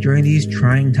facing during these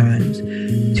trying times.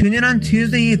 Tune in on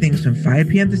Tuesday evenings from 5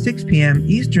 p.m. to 6 p.m.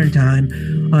 Eastern Time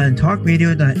on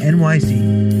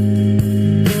talkradio.nyc.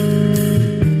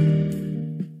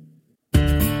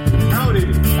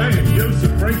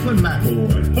 Franklin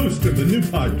McElroy, host of the new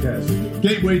podcast,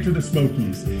 Gateway to the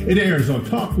Smokies. It airs on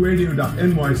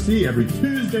talkradio.nyc every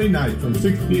Tuesday night from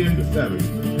 6 p.m. to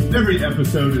 7. Every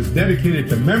episode is dedicated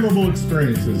to memorable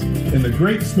experiences in the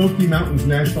Great Smoky Mountains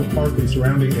National Park and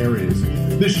surrounding areas.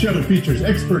 This show features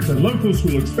experts and locals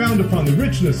who will expound upon the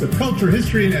richness of culture,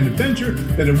 history, and adventure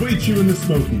that awaits you in the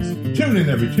Smokies. Tune in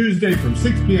every Tuesday from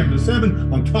 6 p.m. to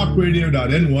 7 on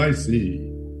talkradio.nyc.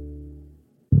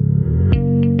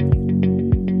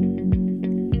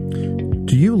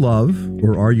 Do you love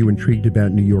or are you intrigued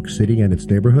about New York City and its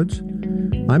neighborhoods?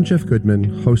 I'm Jeff Goodman,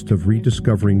 host of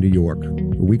Rediscovering New York,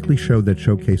 a weekly show that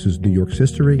showcases New York's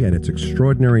history and its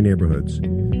extraordinary neighborhoods.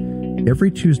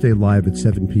 Every Tuesday live at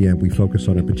 7 p.m., we focus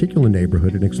on a particular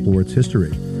neighborhood and explore its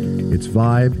history, its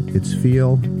vibe, its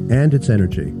feel, and its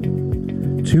energy.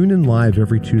 Tune in live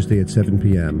every Tuesday at 7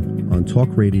 p.m. on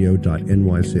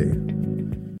talkradio.nyc.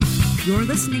 You're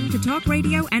listening to Talk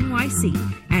Radio NYC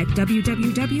at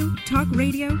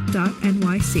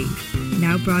www.talkradio.nyc.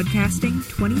 Now broadcasting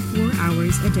 24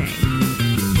 hours a day.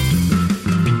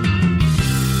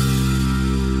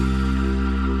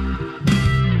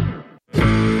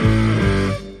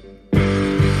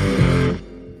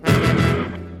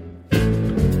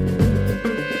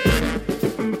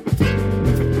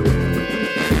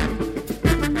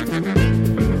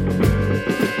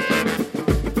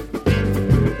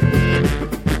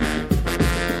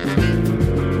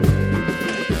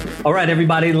 All right,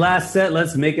 everybody, last set.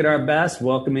 Let's make it our best.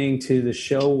 Welcoming to the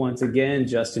show once again,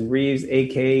 Justin Reeves,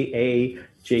 a.k.a.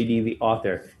 JD the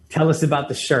author. Tell us about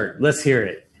the shirt. Let's hear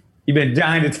it. You've been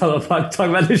dying to talk about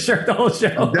this shirt the whole show.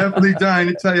 I'm definitely dying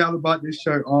to tell y'all about this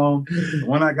shirt.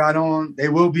 When I got on, they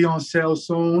will be on sale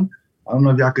soon. I don't know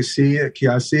if y'all can see it.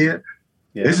 Can y'all see it?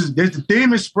 Yeah. The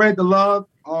theme is spread the love.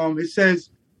 It says,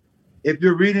 if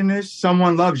you're reading this,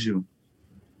 someone loves you.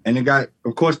 And it got,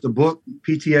 of course, the book,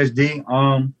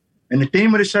 PTSD. And the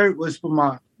theme of the shirt was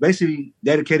basically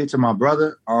dedicated to my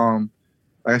brother, like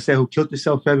I said, who killed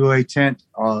himself February 10th.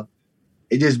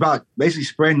 It's just about basically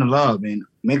spreading the love and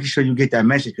making sure you get that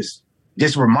message, because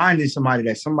just reminding somebody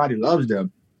that somebody loves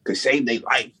them could save their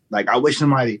life. Like, I wish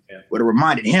somebody would have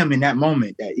reminded him in that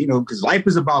moment that, because life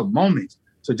is about moments.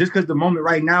 So just because the moment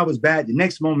right now is bad, the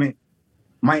next moment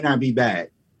might not be bad.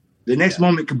 The next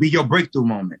moment could be your breakthrough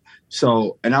moment.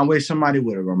 So, and I wish somebody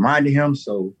would have reminded him.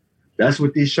 So that's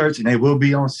what these shirts, and they will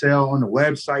be on sale on the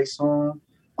website soon.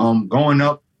 Going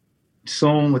up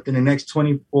soon within the next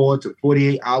 24 to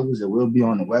 48 hours. It will be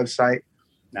on the website.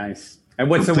 Nice. And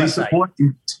what's the website?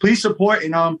 Please support,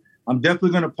 and I'm definitely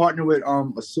going to partner with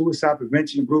a suicide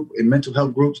prevention group and mental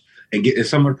health groups, and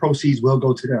some of the proceeds will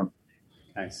go to them.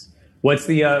 Nice. What's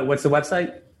the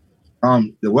website?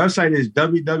 The website is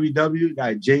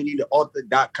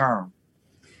www.jdtheauthor.com.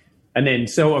 And then,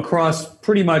 so across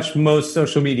pretty much most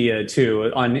social media too,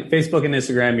 on Facebook and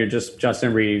Instagram, you're just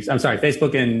Justin Reeves. I'm sorry,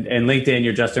 Facebook and LinkedIn,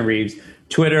 you're Justin Reeves.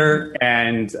 Twitter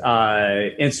and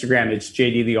Instagram, it's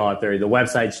JD the Author. The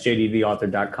website's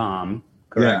jdtheauthor.com.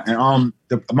 Correct? Yeah, and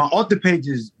my author page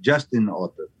is Justin the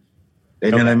Author.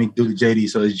 They didn't let me do the JD,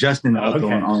 so it's Justin the Author.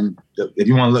 Okay. If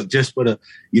you want to look just for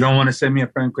you don't want to send me a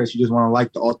friend request, you just want to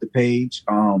like the author page.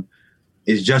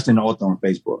 It's Justin the Author on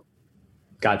Facebook.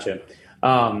 Gotcha.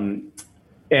 I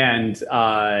think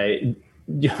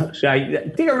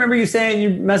I remember you saying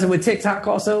you're messing with TikTok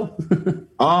also.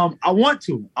 I want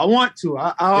to.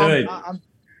 Good.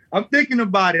 I'm thinking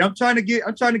about it. I'm trying to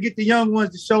get the young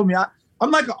ones to show me. I'm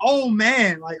like an old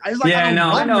man. Like, it's like, I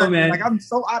know, man. Like, I'm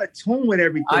so out of tune with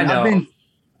everything. I know.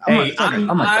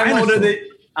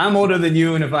 I'm older than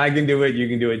you, and if I can do it, you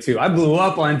can do it too. I blew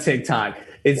up on TikTok.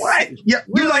 What? Yeah,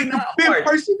 you're like the fifth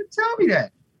person to tell me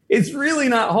that. It's really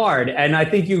not hard, and I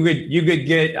think you could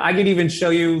get. I could even show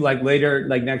you like later,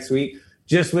 like next week,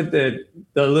 just with the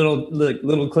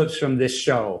little clips from this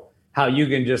show, how you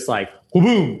can just like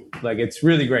boom, like it's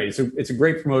really great. It's a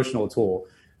great promotional tool,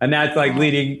 and that's like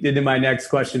leading into my next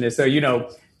question is, so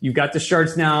you've got the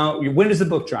shirts now. When does the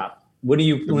book drop? What are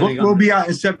you planning on? The book will be out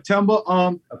in September.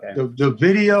 Okay. The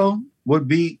video would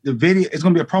be It's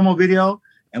going to be a promo video,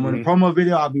 and when the promo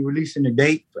video, I'll be releasing the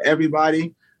date for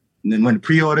everybody. And then when the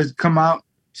pre-orders come out,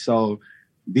 so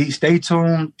stay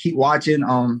tuned, keep watching.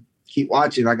 I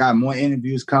got more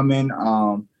interviews coming,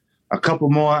 a couple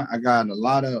more. I got a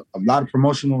lot of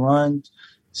promotional runs,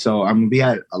 so I'm gonna be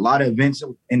at a lot of events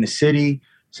in the city.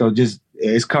 So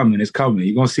it's coming.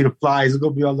 You're gonna see the flyers. It's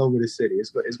gonna be all over the city. It's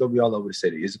gonna be all over the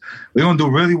city. We're gonna do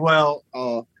really well.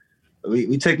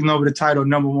 We taking over the title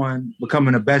 #1,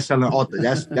 becoming a best-selling author.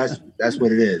 That's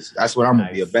what it is. That's what I'm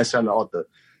gonna be, a best-selling author.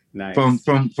 Nice.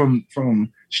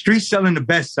 From street selling to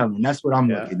best selling. That's what I'm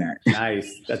looking at. Nice.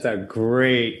 That's a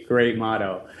great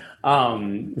motto.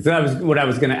 So that was what I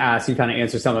was going to ask. You kind of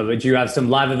answered some of it. Do you have some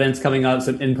live events coming up,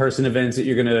 some in-person events that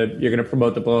you're gonna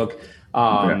promote the book?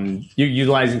 You're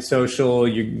utilizing social.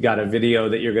 You got a video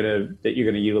that you're gonna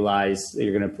utilize. That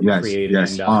you're gonna create.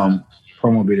 Yes.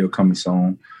 Promo video coming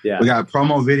soon. Yeah. We got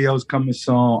promo videos coming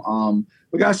soon.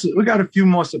 We got a few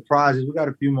more surprises. You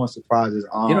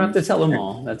don't have to tell them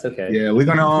all. That's okay. Yeah, we're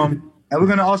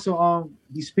gonna also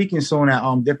be speaking soon at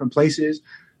different places.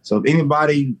 So if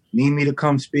anybody need me to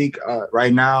come speak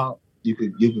right now, you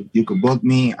could book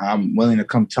me. I'm willing to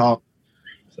come talk.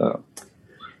 So.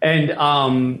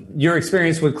 And your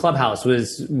experience with Clubhouse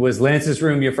was Lance's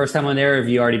Room your first time on there? Or have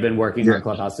you already been working on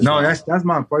Clubhouse? That's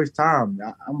my first time.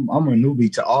 I'm a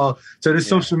newbie to the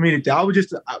social media. I was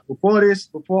just before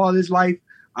all this life,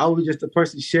 I was just a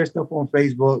person to share stuff on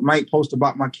Facebook, might post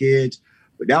about my kids,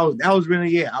 But that was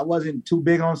really it. I wasn't too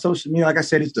big on social media. Like I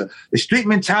said, it's the street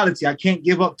mentality. I can't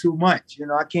give up too much. You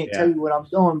know, I can't tell you what I'm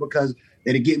doing because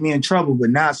it'll get me in trouble. But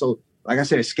now, so like I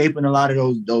said, escaping a lot of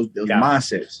those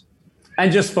mindsets.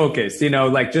 And just focus, you know,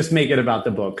 like just make it about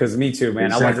the book. Because me too,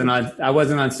 man. Exactly. I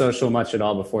wasn't on social much at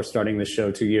all before starting the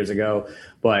show 2 years ago.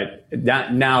 But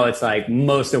now it's like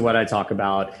most of what I talk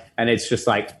about, and it's just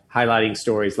like highlighting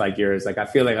stories like yours. Like I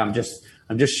feel like I'm just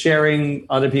sharing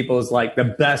other people's, like the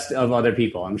best of other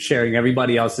people. I'm sharing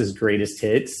everybody else's greatest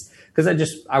hits because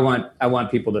I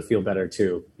want people to feel better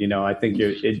too. You know, I think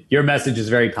your message is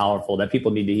very powerful. That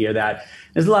people need to hear that.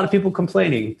 There's a lot of people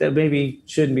complaining that maybe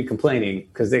shouldn't be complaining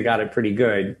because they got it pretty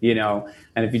good. You know,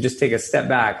 and if you just take a step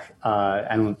back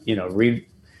and you know read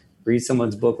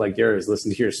someone's book like yours,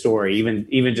 listen to your story,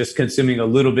 even just consuming a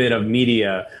little bit of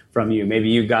media from you. Maybe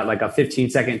you've got like a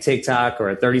 15-second TikTok or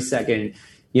a 30-second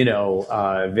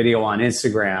video on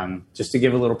Instagram, just to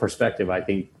give a little perspective. I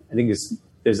think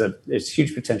there's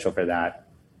huge potential for that.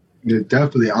 Yeah,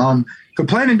 definitely.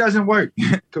 Complaining doesn't work.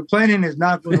 Complaining is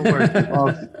not going to work.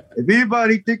 If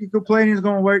anybody thinking complaining is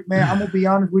going to work, man, I'm going to be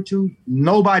honest with you.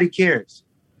 Nobody cares.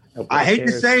 I hate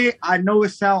to say it. I know it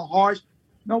sounds harsh.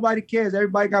 Nobody cares.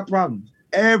 Everybody got problems.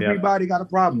 Everybody got a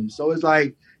problem. So it's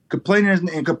like complaining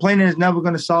is never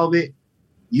going to solve it.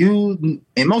 And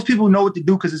most people know what to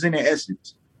do because it's in their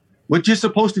essence. What you're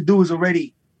supposed to do is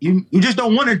already, you just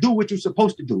don't want to do what you're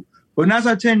supposed to do. But 9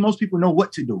 out of 10, most people know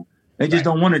what to do. They just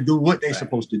don't want to do what they're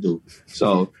supposed to do.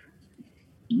 So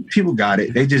people got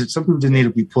it. Some people just need to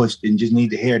be pushed and just need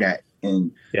to hear that.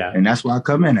 And that's where I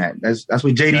come in at. That's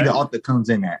where JD the author comes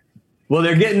in at. Well,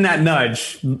 they're getting that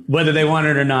nudge, whether they want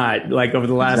it or not, like over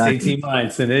the last 18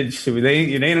 months, and it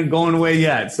ain't going away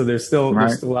yet. So there's still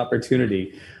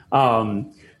opportunity.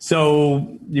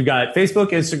 So you've got Facebook,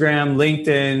 Instagram,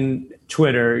 LinkedIn,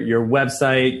 Twitter, your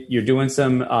website. You're doing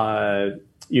some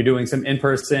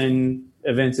in-person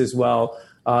events as well.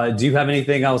 Do you have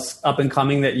anything else up and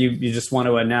coming that you just want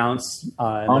to announce?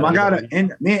 I got an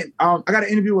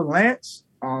interview with Lance.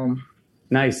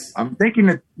 Nice. I'm thinking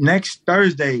that next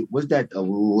Thursday, was that the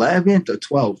 11th or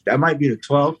 12th? That might be the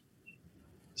 12th.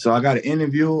 So I got an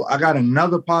interview. I got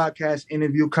another podcast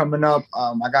interview coming up.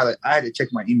 I had to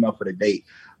check my email for the date.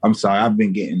 I'm sorry. I've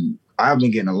been getting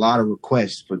a lot of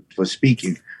requests for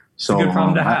speaking. So it's a good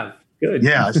problem to have. Good.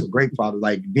 Yeah, it's a great problem.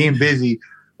 Like being busy,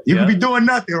 you could be doing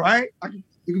nothing, right?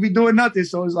 You could be doing nothing.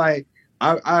 So it's like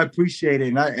I appreciate it,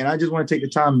 and I just want to take the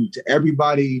time to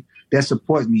everybody that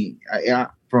supports me.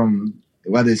 From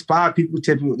whether it's 5 people,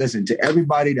 10 people, listen to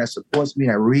everybody that supports me,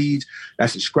 that reads, that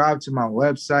subscribes to my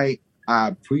website. I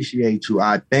appreciate you.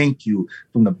 I thank you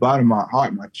from the bottom of my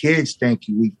heart. My kids thank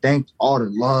you. We thank all the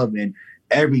love and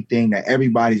everything that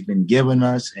everybody's been giving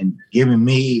us and giving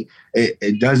me.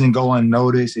 It doesn't go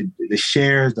unnoticed. The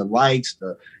shares, the likes,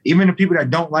 even the people that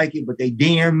don't like it, but they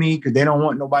DM me because they don't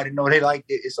want nobody to know they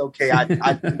liked it. It's okay. I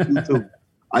thank you too.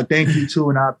 I thank you too,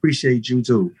 and I appreciate you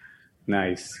too.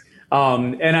 Nice.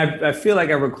 And I feel like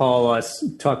I recall us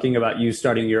talking about you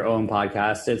starting your own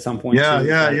podcast at some point. Yeah.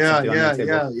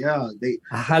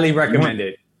 I highly recommend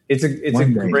it. It's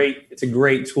a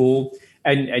great tool,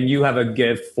 and you have a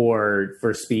gift for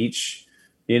speech,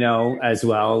 as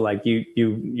well. Like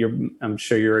you're I'm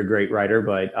sure you're a great writer,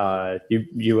 but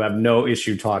you have no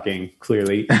issue talking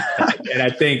clearly, and I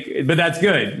think, but that's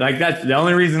good. Like that's the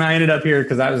only reason I ended up here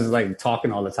because I was like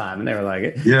talking all the time, and they were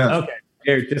like, okay.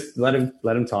 Here, just let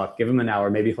him talk. Give him an hour.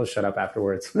 Maybe he'll shut up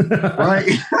afterwards. Right.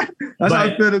 That's how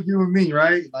I feel to do with me,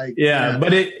 right? Like,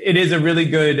 but it is a really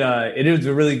good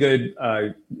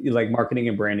like marketing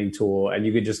and branding tool, and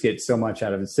you could just get so much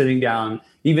out of it. Sitting down,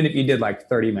 even if you did like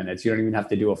 30 minutes, you don't even have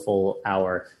to do a full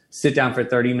hour. Sit down for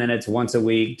 30 minutes once a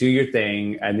week, do your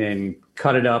thing, and then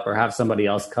cut it up or have somebody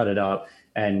else cut it up.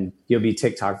 And you'll be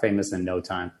TikTok famous in no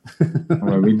time.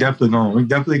 We definitely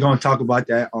gonna talk about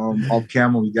that off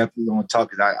camera. We definitely gonna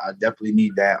talk because I definitely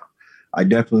need that. I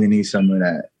definitely need some of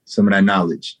that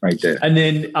knowledge right there. And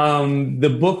then the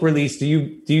book release. Do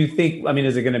you think? I mean,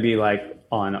 is it going to be like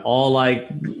on all like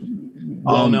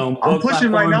well-known? I'm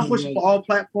pushing right now. Pushing for all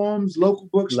platforms, local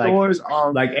bookstores,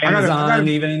 like Amazon,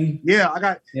 even.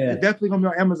 Yeah, it's definitely gonna be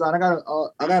on Amazon.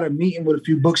 I got a meeting with a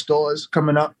few bookstores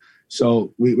coming up.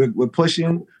 So we're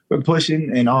pushing,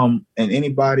 and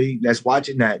anybody that's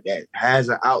watching that has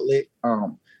an outlet,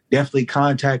 definitely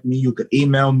contact me. You could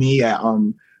email me at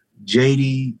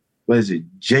JD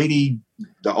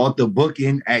the author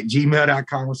booking at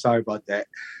gmail.com. I'm sorry about that.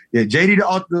 Yeah, JD the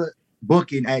author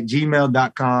booking at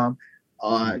gmail.com.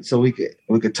 So we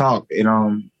could talk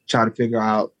and try to figure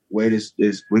out where this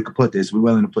we could put this. We're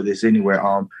willing to put this anywhere.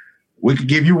 We could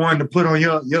give you one to put on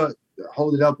your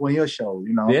hold it up on your show,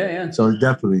 you know? Yeah. So you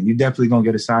definitely going to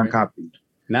get a signed copy.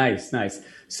 Nice.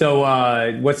 So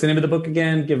what's the name of the book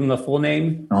again? Give them the full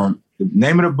name. The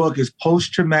name of the book is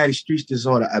Post-Traumatic Stress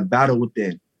Disorder, A Battle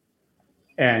Within.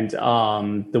 And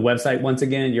the website, once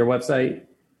again, your website?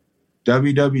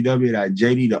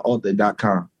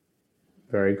 www.jdtheauthor.com.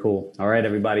 Very cool. All right,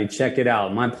 everybody, check it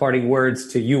out. My parting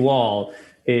words to you all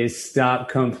is stop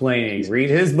complaining. Read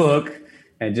his book,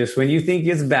 and just when you think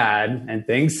it's bad and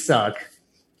things suck,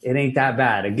 it ain't that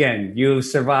bad. Again, you've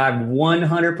survived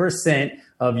 100%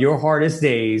 of your hardest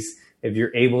days if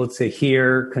you're able to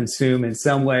hear, consume in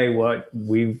some way what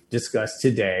we've discussed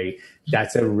today.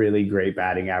 That's a really great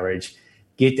batting average.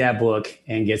 Get that book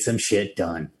and get some shit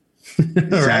done.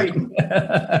 Exactly.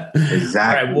 Right? Exactly.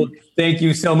 All right, well, thank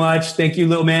you so much. Thank you,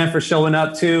 little man, for showing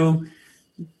up too.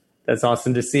 That's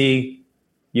awesome to see.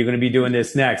 You're going to be doing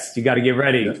this next. You got to get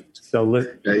ready. Yeah. So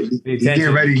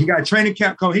get ready. He got training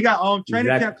camp coming. He got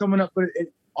training camp coming up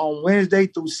on Wednesday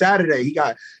through Saturday. He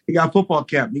got football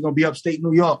camp. He's gonna be upstate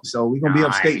New York, so we're gonna be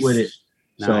upstate with it.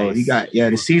 Nice. So he got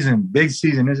the season, big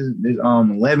season. This is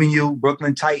 11U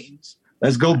Brooklyn Titans.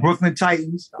 Let's go, Brooklyn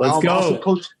Titans. Let's go.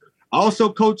 I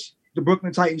also coach the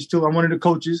Brooklyn Titans too. I'm one of the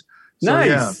coaches. So, nice.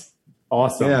 Yeah.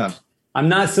 Awesome. Yeah. I'm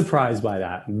not surprised by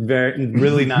that.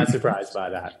 Really not surprised by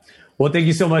that. Well, thank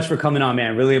you so much for coming on,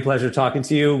 man. Really a pleasure talking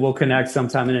to you. We'll connect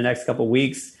sometime in the next couple of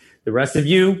weeks. The rest of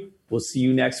you, we'll see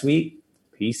you next week.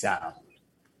 Peace out.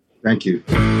 Thank you.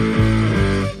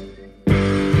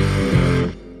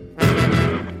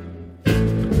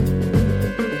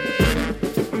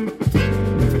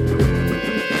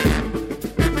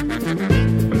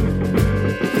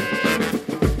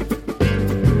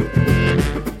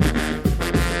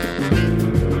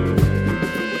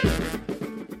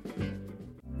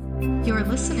 You're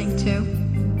listening to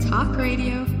Talk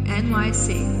Radio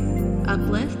NYC.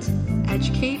 Uplift,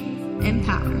 educate,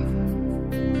 empower.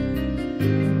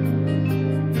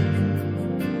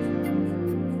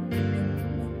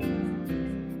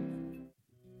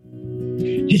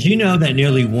 Did you know that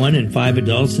nearly 1 in 5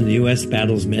 adults in the U.S.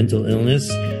 battles mental illness?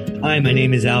 Hi, my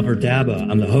name is Albert Daba.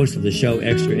 I'm the host of the show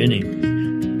Extra Innings.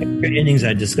 Extra Innings,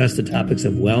 I discuss the topics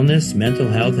of wellness, mental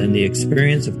health, and the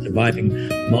experience of surviving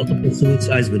multiple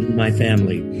suicides within my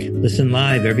family. Listen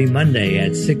live every Monday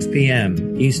at 6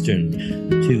 p.m. Eastern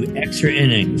to Extra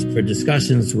Innings for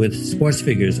discussions with sports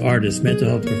figures, artists, mental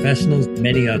health professionals, and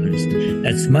many others.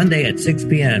 That's Monday at 6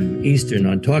 p.m. Eastern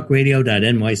on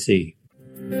talkradio.nyc.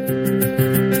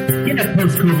 In a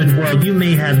post-COVID world, you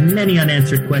may have many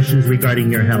unanswered questions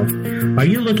regarding your health. Are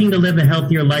you looking to live a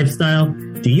healthier lifestyle?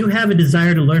 Do you have a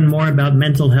desire to learn more about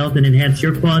mental health and enhance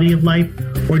your quality of life?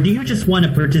 Or do you just want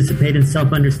to participate in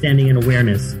self-understanding and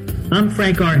awareness? I'm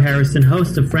Frank R. Harrison,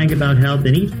 host of Frank About Health,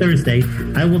 and each Thursday,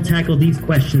 I will tackle these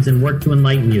questions and work to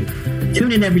enlighten you.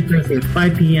 Tune in every Thursday at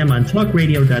 5 p.m. on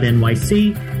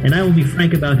talkradio.nyc, and I will be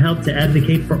frank about health to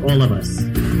advocate for all of us.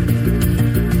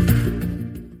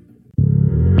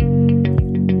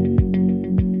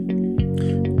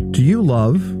 Do you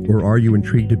love or are you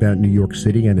intrigued about New York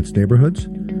City and its neighborhoods?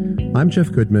 I'm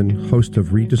Jeff Goodman, host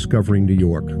of Rediscovering New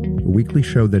York, a weekly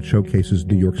show that showcases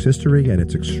New York's history and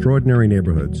its extraordinary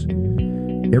neighborhoods.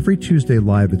 Every Tuesday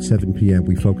live at 7 p.m.,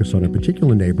 we focus on a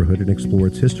particular neighborhood and explore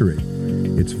its history,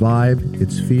 its vibe,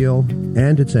 its feel,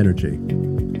 and its energy.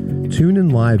 Tune in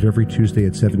live every Tuesday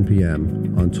at 7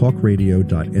 p.m. on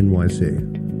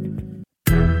talkradio.nyc.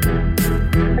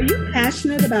 Are you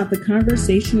passionate about the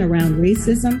conversation around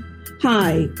racism?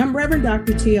 Hi, I'm Reverend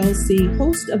Dr. TLC,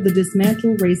 host of the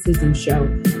Dismantle Racism Show,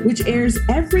 which airs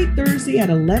every Thursday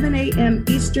at 11 a.m.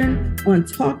 Eastern on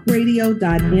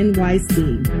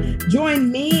talkradio.nyc.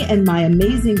 Join me and my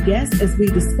amazing guests as we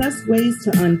discuss ways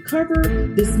to uncover,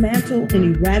 dismantle,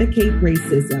 and eradicate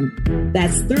racism.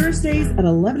 That's Thursdays at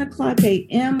 11 o'clock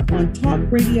a.m. on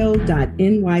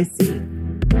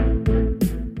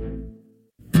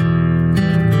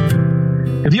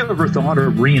talkradio.nyc. Have you ever thought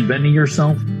of reinventing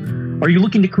yourself? Are you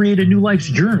looking to create a new life's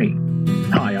journey?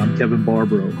 Hi, I'm Kevin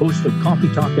Barbaro, host of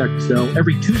Coffee Talk XL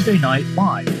every Tuesday night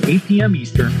live, 8 p.m.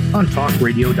 Eastern on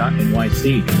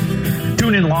talkradio.nyc.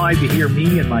 Tune in live to hear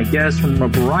me and my guests from a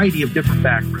variety of different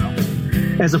backgrounds.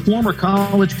 As a former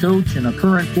college coach and a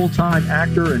current full-time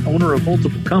actor and owner of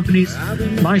multiple companies,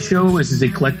 my show is as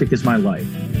eclectic as my life.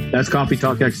 That's Coffee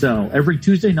Talk XL every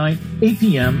Tuesday night, 8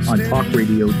 p.m. on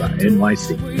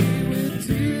talkradio.nyc.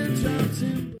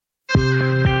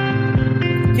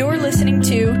 You're listening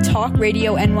to Talk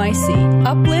Radio NYC.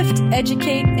 Uplift,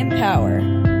 educate, empower.